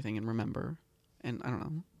experience everything and remember. And I don't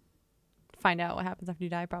know. Find out what happens after you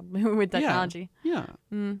die, probably with technology. Yeah,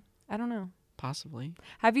 I don't know. possibly.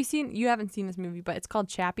 You haven't seen this movie, but it's called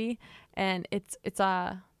Chappie, and it's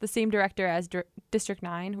the same director as District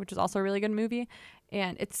 9, which is also a really good movie,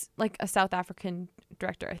 and it's like a South African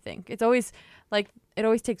director, I think. It's always like it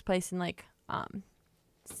always takes place in like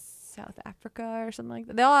South Africa or something like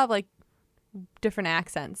that. They all have like different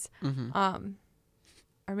accents.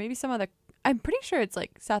 Or maybe some other, I'm pretty sure it's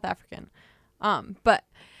like South African. But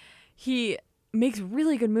he makes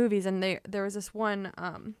really good movies, and there was this one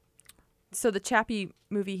so the Chappie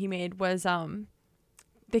movie he made was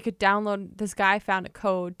they could download, this guy found a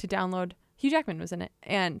code to download, Hugh Jackman was in it,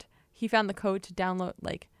 and he found the code to download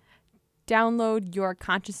your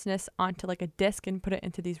consciousness onto like a disc and put it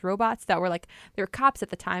into these robots that were like, they were cops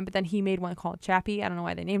at the time, but then he made one called Chappie. I don't know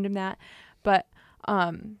why they named him that, but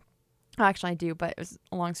actually I do, but it was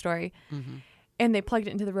a long story. And they plugged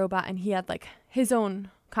it into the robot, and he had like his own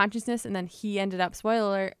consciousness, and then he ended up, spoiler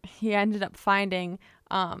alert, he ended up finding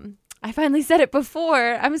I finally said it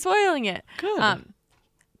before, I'm spoiling it. Good.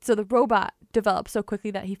 So the robot developed so quickly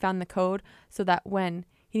that he found the code so that when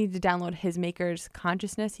he needed to download his maker's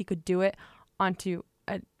consciousness, he could do it onto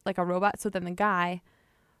a robot. So then the guy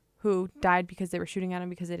who died because they were shooting at him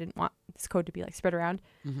because they didn't want this code to be like spread around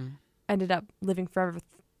ended up living forever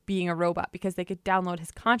being a robot because they could download his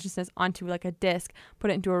consciousness onto like a disc, put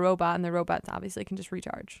it into a robot, and the robots obviously can just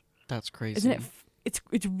recharge. That's crazy. Isn't it?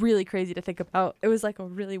 It's really crazy to think about. It was like a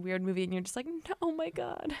really weird movie, and you're just like, no, oh my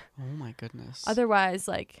God. Oh my goodness. Otherwise,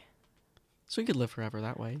 like. So you could live forever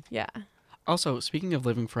that way. Yeah. Also, speaking of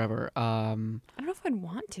living forever, I don't know if I'd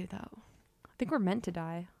want to though. I think we're meant to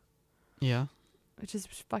die. Yeah. Which is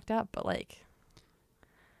fucked up, but like.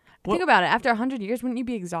 What? Think about it. After 100 years, wouldn't you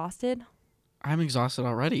be exhausted? I'm exhausted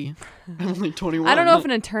already. I'm only 21. I don't know if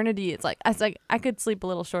an eternity, it's like I could sleep a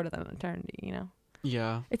little shorter than an eternity, you know?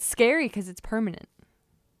 Yeah. It's scary because it's permanent.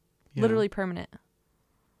 Yeah. Literally permanent.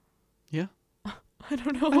 Yeah. I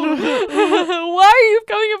don't know. Why are you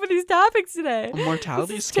coming up with these topics today?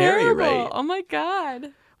 Mortality This is is scary, terrible. right? Oh my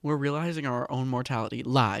God. We're realizing our own mortality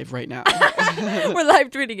live right now. We're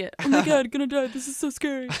live tweeting it. Oh my God, gonna die. This is so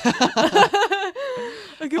scary. I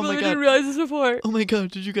can't believe I didn't realize this before. Oh my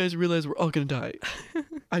God, did you guys realize we're all gonna die?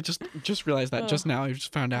 I just realized that just now. I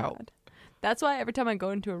just found out. That's why every time I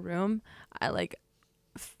go into a room, I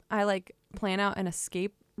plan out an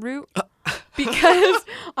escape route because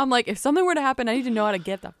I'm like, if something were to happen, I need to know how to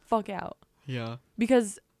get the fuck out. Yeah.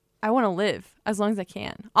 Because I want to live as long as I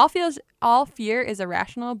can. All fear is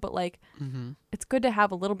irrational, but like it's good to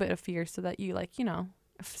have a little bit of fear so that you like, you know,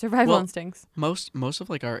 survival instincts. Most of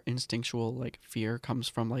like our instinctual like fear comes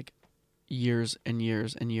from like years and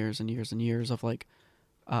years and years and years and years of like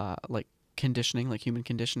conditioning, like human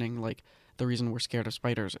conditioning. Like the reason we're scared of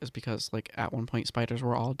spiders is because like at one point spiders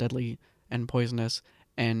were all deadly and poisonous,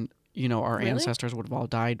 and you know our ancestors would have all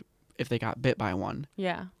died if they got bit by one.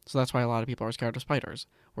 Yeah. So that's why a lot of people are scared of spiders.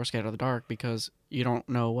 We're scared of the dark because you don't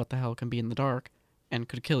know what the hell can be in the dark and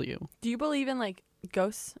could kill you. Do you believe in like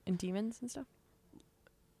ghosts and demons and stuff?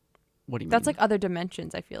 What do you mean? That's like other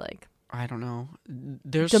dimensions, I feel like. I don't know.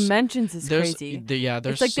 There's Dimensions is crazy. There's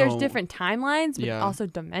it's like there's different timelines, but Yeah. also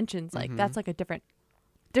dimensions. Like that's like a different.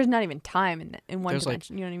 There's not even time in one There's, like-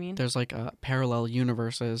 dimension. You know what I mean? There's like parallel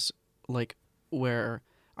universes, like where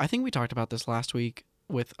I think we talked about this last week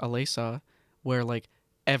with Alesa, where like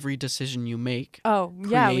every decision you make Oh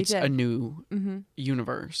yeah, we creates did. a new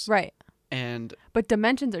universe, Right, and but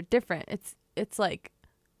dimensions are different. It's like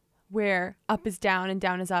where up is down and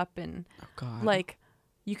down is up, and oh god, like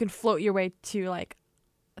you can float your way to like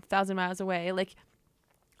 1,000 miles away. Like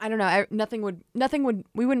I don't know. Nothing would.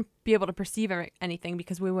 We wouldn't be able to perceive anything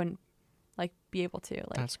because we wouldn't like be able to.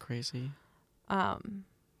 Like that's crazy.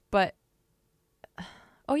 But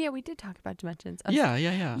Oh yeah, we did talk about dimensions. Yeah.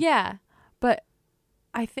 Yeah, but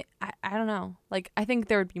I think I don't know. Like I think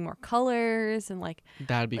there would be more colors and like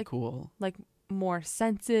That'd be like- cool. like more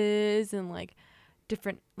senses and like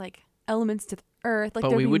different like elements to the earth. Like But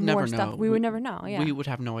there'd we be would more never stuff. know. We would never know. Yeah. We would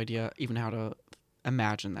have no idea even how to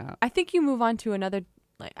imagine that. I think you move on to another.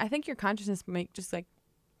 Like I think your consciousness might just like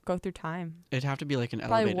go through time. It'd have to be like an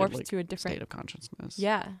Probably elevated warps like, to a different. state of consciousness.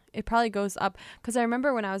 Yeah, it probably goes up. Because I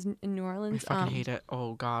remember when I was in New I Orleans. fucking hate it.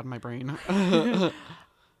 Oh God, my brain.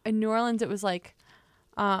 In New Orleans, it was like,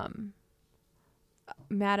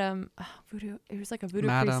 Madame Voodoo. It was like a voodoo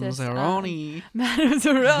Madame priestess. Zeroni. Madame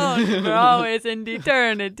Zeroni for always in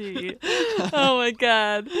eternity. Oh my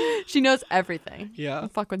God, she knows everything. Yeah.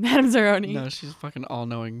 Don't fuck with Madame Zeroni. No, she's a fucking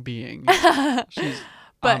all-knowing being. She's.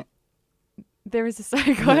 But there was a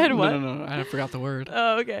sorry. Go ahead. What? No. I forgot the word.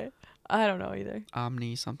 Oh, okay. I don't know either.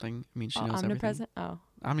 Omni something. I mean, she Oh, knows omnipresent. everything.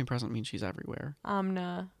 Oh, Omnipresent means she's everywhere.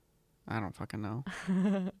 omna. I don't fucking know.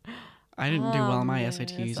 I didn't do well in my Omni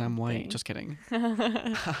SATs. I'm white. something. Just kidding.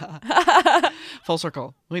 Full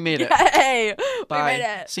circle. We made it. Hey, Bye. we made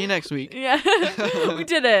it. See you next week. Yeah, we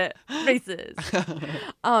did it. Races.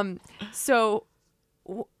 So,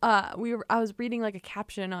 I was reading like a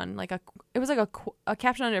caption on like it was like a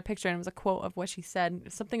caption under a picture, and it was a quote of what she said.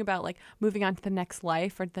 Something about like moving on to the next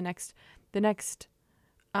life or the next,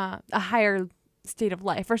 a higher state of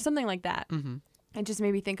life or something like that. Mm-hmm. It just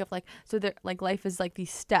made me think of like, so there, like life is like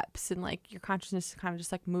these steps, and like your consciousness kind of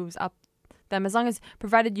just like moves up them, as long as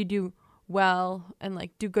provided you do well and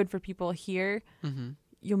like do good for people here, Mm-hmm.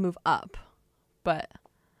 you'll move up. But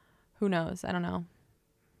who knows? I don't know.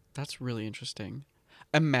 That's really interesting.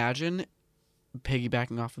 Imagine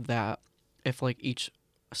piggybacking off of that, if like each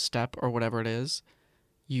step or whatever it is,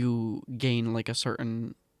 you gain like a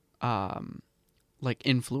certain like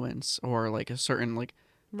influence or like a certain like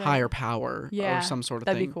Right. higher power Yeah, or some sort of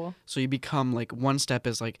That'd thing. be cool. So you become like one step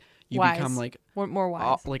is like you Wise. become like More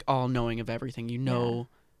wise. all knowing of everything. You know,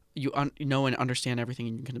 you know and understand everything,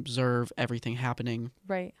 and you can observe everything happening,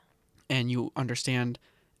 Right. and you understand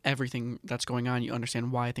everything that's going on. You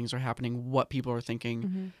understand why things are happening, what people are thinking,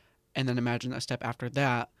 Mm-hmm. and then imagine a step after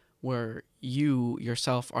that where you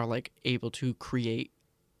yourself are like able to create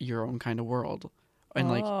your own kind of world and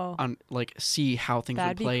Oh. like see how things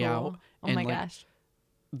That'd would play be cool. out Oh and my like gosh.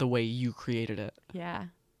 the way you created it. Yeah.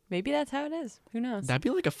 Maybe that's how it is. Who knows? That'd be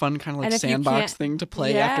like a fun kind of like And if you sandbox can't- thing to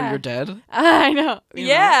play after Yeah. you're dead. I know. You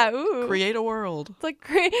Yeah. Ooh. Create a world. It's like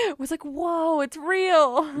great. It was like, whoa, it's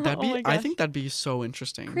real. That'd be. Oh my I gosh. think that'd be so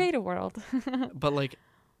interesting. Create a world. But like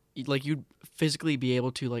you'd physically be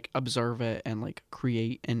able to like observe it and like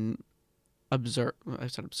create and observe. I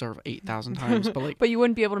said observe 8,000 times, but like But you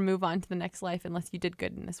wouldn't be able to move on to the next life unless you did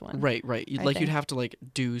good in this one. right. I You'd think. have to like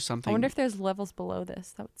do something. I wonder if there's levels below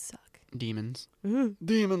this. That would suck. Demons. Ooh.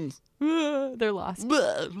 Demons. They're lost.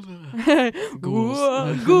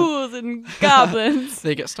 Ghouls. Ghouls and goblins.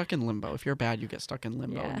 They get stuck in limbo. If you're bad, you get stuck in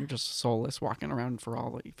limbo. Yeah. And you're just soulless, walking around for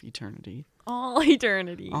all of eternity. All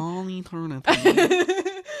eternity. All eternity.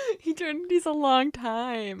 Eternity's a long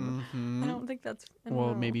time. hmm I don't think that's. I don't Well,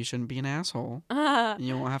 know. maybe you shouldn't be an asshole. Ah,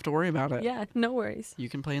 You won't have to worry about it. yeah, no worries. You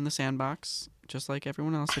can play in the sandbox just like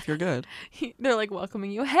everyone else if you're good. They're like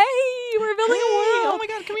welcoming you. Hey, we're building a Hey, world. oh my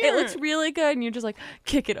God, come It here. looks really good, and you're just like,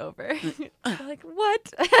 kick it over. You're like,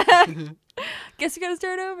 what? Guess you gotta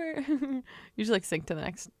start over. You just like sink to the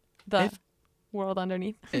next If- world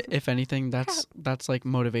underneath. If anything, that's like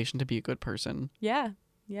motivation to be a good person. Yeah,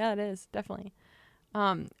 it is definitely.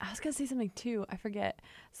 I was gonna say something too. I forget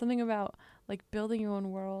something about like building your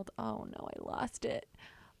own world. Oh no, I lost it.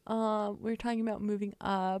 We were talking about moving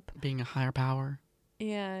up Being a higher power.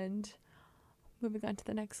 and moving on to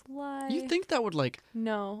the next life. You think that would like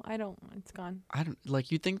No, I don't. It's gone. I don't like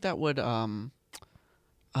you think that would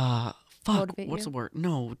fuck Motivate what's you? the word?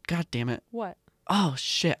 No, god damn it. What? Oh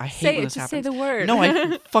shit, I hate Say when it. this Just happens. say the word. No,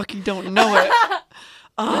 I fucking don't know it.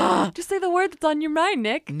 Just say the word that's on your mind,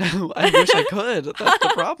 Nick. No, I wish I could. That's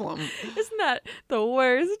the problem. Isn't that the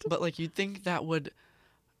worst? But like you think that would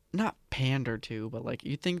not pander to, but like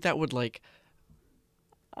you think that would like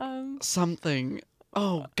something.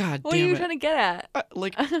 Oh god What are damn you it. trying to get at?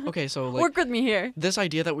 Like okay, so like Work with me here. this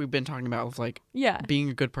idea that we've been talking about of like Yeah. being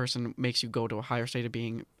a good person makes you go to a higher state of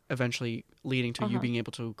being, eventually leading to you being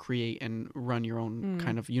able to create and run your own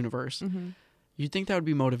kind of universe. Mm-hmm. You'd think that would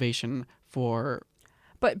be motivation for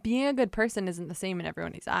But being a good person isn't the same in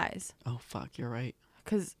everyone's eyes. oh fuck, you're right.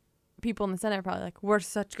 Because people in the Senate are probably like, we're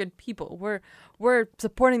such good people. We're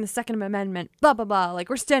supporting the Second Amendment, blah, blah, blah. Like,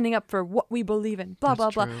 we're standing up for what we believe in, blah,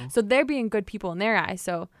 That's blah, true. blah. So they're being good people in their eyes.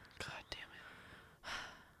 So God damn it.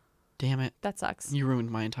 Damn it. That sucks. You ruined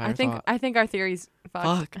my entire I think thought. I think our theory's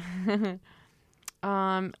fucked. Fuck.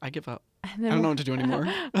 I give up. I don't know what to do anymore.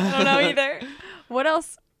 I don't know either. What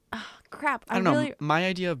else? Oh, crap. I don't know. My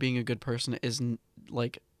idea of being a good person is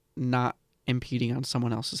like not impeding on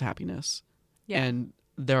someone else's happiness. Yeah. And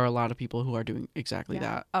there are a lot of people who are doing exactly Yeah.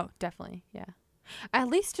 that. Oh, definitely. Yeah. At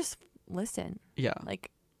least just listen. Yeah.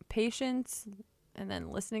 Like patience and then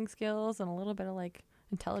listening skills and a little bit of like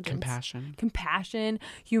intelligence. Compassion,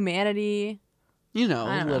 humanity. You know,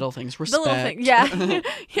 I don't know. little things. Respect. The little thing. Yeah.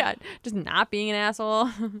 Yeah. Just not being an asshole.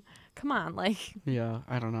 Come on. Like, Yeah,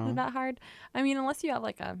 I don't is it know. that hard? I mean, unless you have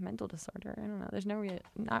like a mental disorder. I don't know. There's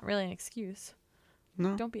not really an excuse.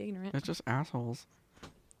 No, Don't be ignorant. it's just assholes.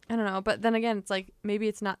 I don't know. But then again, it's like maybe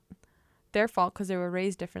it's not their fault because they were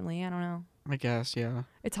raised differently. I don't know. I guess, yeah.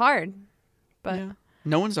 It's hard. But, yeah.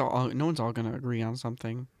 No one's all gonna agree on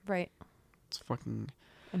something. right. It's fucking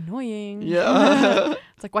Annoying. yeah.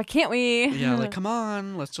 It's like, why can't we? Yeah, like come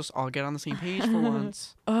on, let's just all get on the same page for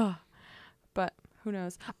once. Ugh. But who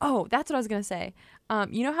knows? Oh, that's what I was gonna say.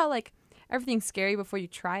 You know how like everything's scary before you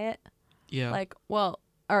try it? Yeah. Like, well,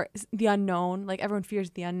 or the unknown. Like everyone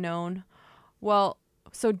fears the unknown. Well,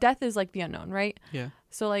 so death is like the unknown, right? Yeah.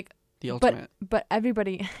 So like, The ultimate. but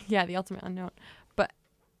everybody, yeah, the ultimate unknown. But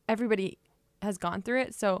everybody has gone through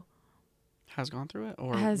it, so Has gone through it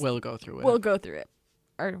or Has- will go through it. we'll go through it,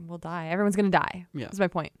 or we'll die. Everyone's gonna die. Yeah. That's my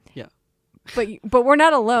point. Yeah. But we're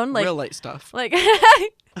not alone. Like real light stuff. Like,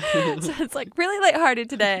 so it's like really lighthearted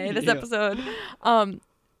today, this Yeah. episode.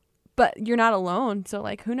 But you're not alone. So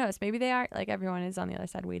like, who knows? Maybe they are. Like everyone is on the other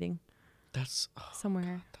side waiting That's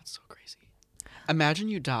somewhere. that's so crazy. Imagine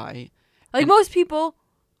you die. Like And- most people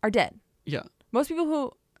are dead. Yeah. Most people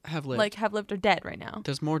who Have lived. like have lived are dead right now.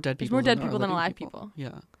 There's more dead There's people. more dead than people are than living alive people.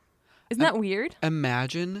 Yeah. Isn't that weird?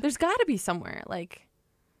 Imagine. There's got to be somewhere. Like,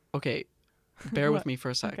 Okay, bear with What? me for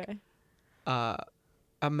a sec. okay.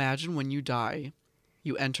 Imagine when you die,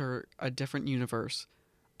 you enter a different universe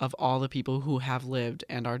of all the people who have lived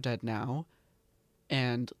and are dead now,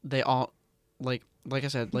 and they all, like I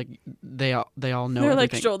said, like they all know They're like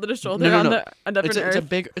everything. shoulder to shoulder No, on no. a different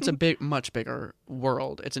earth. It's a big, much bigger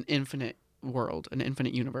world. It's an infinite world, an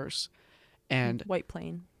infinite universe, and White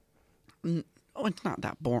plane. oh, it's not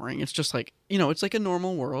that boring. It's just like, you know, it's like a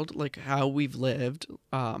normal world, like how we've lived.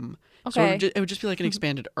 So Okay. it would just be like an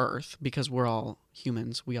expanded Earth because we're all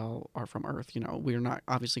humans. We all are from Earth. You know, we're not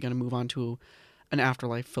obviously going to move on to an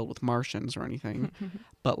afterlife filled with Martians or anything.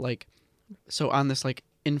 But like, so on this like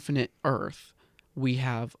infinite Earth, we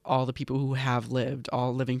have all the people who have lived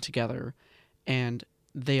all living together, and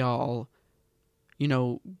they all, you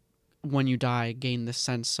know, when you die, gain this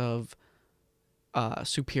sense of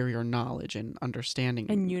superior knowledge and understanding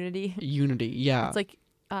And unity. unity. Yeah. It's like,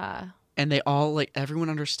 And they all like everyone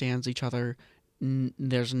understands each other.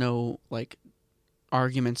 There's no like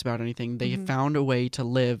arguments about anything. They Mhm. found a way to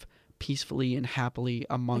live peacefully and happily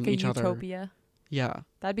among like a each other. utopia. Yeah,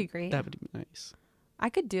 That'd be great. that would be nice. I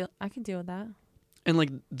could deal with that. And like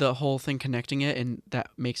the whole thing connecting it and that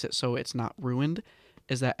makes it so it's not ruined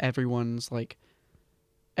is that everyone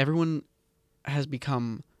has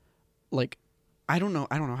become like I don't know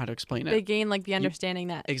how to explain They it. gain like the understanding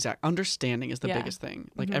that Exact understanding is the Yeah. biggest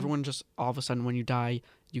thing. Like Mhm. everyone just all of a sudden when you die,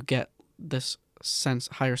 you get this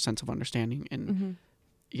higher sense of understanding and Mhm.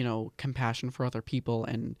 you know, compassion for other people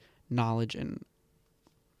and knowledge and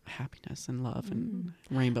happiness and love and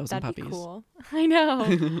rainbows that'd and be puppies. cool. I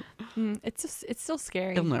know. It's still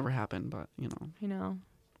scary. It'll never happen, but you know, I know.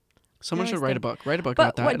 someone always should write a think- book. Write a book But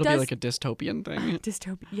about that. what It'll be does- like a dystopian thing.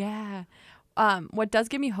 Dystopia. Yeah. What does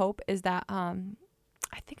give me hope is that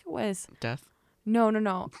I think it was Death.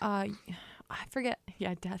 no. I forget.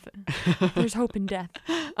 Yeah, death. There's hope in death.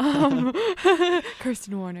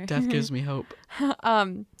 Kirsten Warner. Death gives me hope.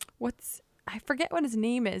 I forget what his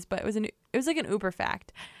name is, but it was like an Uber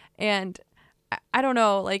fact, and I don't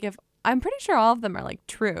know, like if I'm pretty sure all of them are like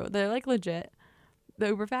true. They're like legit. The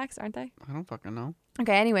Uber facts, aren't they? I don't fucking know.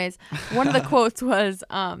 Okay. Anyways, one of the quotes was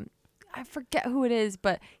I forget who it is,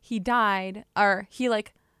 but he died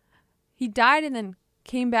and then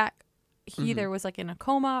came back. He either was like in a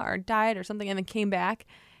coma or died or something and then came back,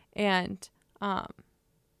 and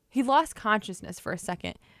he lost consciousness for a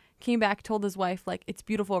second, came back, told his wife like it's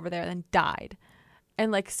beautiful over there, then died.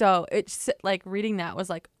 And like so it's like reading that was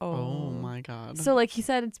like Oh my god. so like he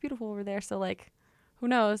said it's beautiful over there, so like who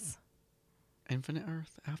knows. Infinite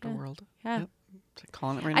Earth, Afterworld. Yeah. Yep.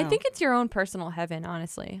 Calling it right now. I think it's your own personal heaven,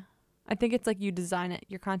 honestly. I think it's like you design it.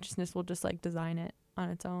 Your consciousness will just like design it on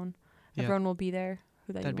its own. Yeah. Everyone will be there.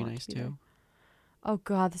 Who that'd be want nice to too. Oh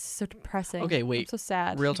God, this is so depressing. Okay, I'm wait. so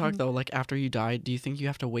sad. Real talk though, like after you die, do you think you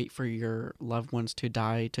have to wait for your loved ones to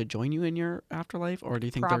die to join you in your afterlife, or do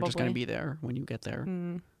you think they're just gonna Probably. be there when you get there?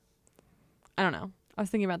 I don't know. I was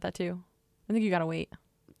thinking about that too. I think you gotta wait.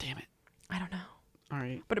 Damn it. I don't know. All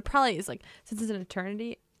right. But it probably is like, since it's an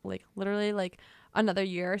eternity, like literally like another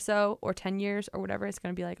year or so, or 10 years or whatever, it's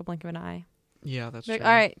gonna be like a blink of an eye. Yeah, that's Like, true.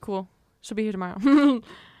 all right, cool. She'll be here tomorrow.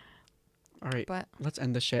 All right. But Let's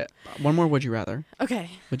end this shit. One more. Would you rather? okay.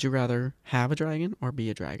 Would you rather have a dragon or be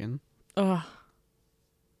a dragon? Ugh.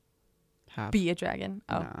 Have. Be a dragon.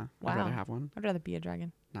 Oh, Nah. I'd wow. rather have one. I'd rather be a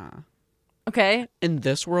dragon. Nah. Okay. In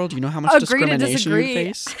this world, you know how much Agree to discrimination you disagree.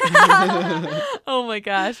 face? Oh my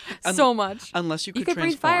gosh, Un- so much. Unless you could You could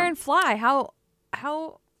breathe transform. fire and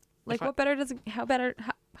fly. Like If I- what better does it?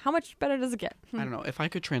 How much better does it get? I don't know. If I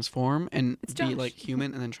could transform and It's be Josh. like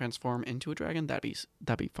human and then transform into a dragon, that'd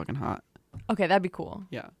be fucking hot. Okay, that'd be cool.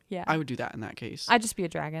 Yeah. Yeah. I would do that in that case. I'd just be a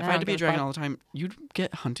dragon. If I I had don't to be a give dragon fuck. all the time, you'd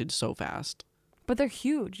get hunted so fast But they're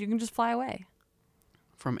huge. You can just fly away.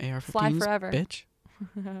 from AR-15s, Fly forever. bitch.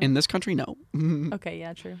 In this country, no. Okay,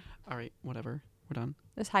 yeah, true. All right, whatever. We're done.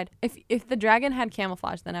 Just hide. If the dragon had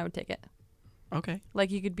camouflage, then I would take it. Okay. Like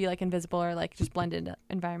you could be like invisible or like just blend into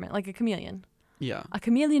environment, like a chameleon. Yeah. A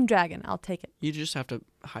chameleon dragon. I'll take it. You just have to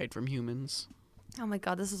hide from humans. Oh my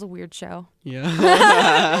god, this is a weird show. Yeah.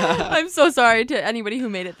 I'm so sorry to anybody who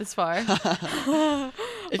made it this far.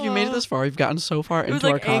 If you made it this far, you've gotten so far It was into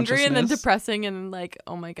our like angry and then consciousness. depressing and like,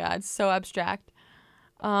 oh my god, so abstract.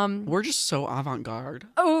 We're just so avant-garde.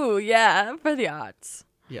 Oh yeah, for the arts,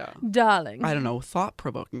 Yeah. darling. I don't know.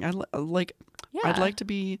 Thought-provoking. I'd like to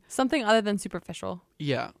be. something other than superficial.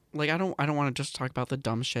 Yeah. Like I don't want to just talk about the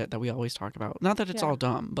dumb shit that we always talk about. Not that it's Yeah. all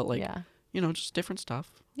dumb, but like yeah, just different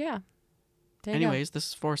stuff. yeah. There you go. Anyways, this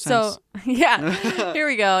is 4 cents. So yeah, here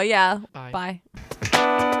we go. Yeah, Bye.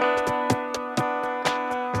 bye.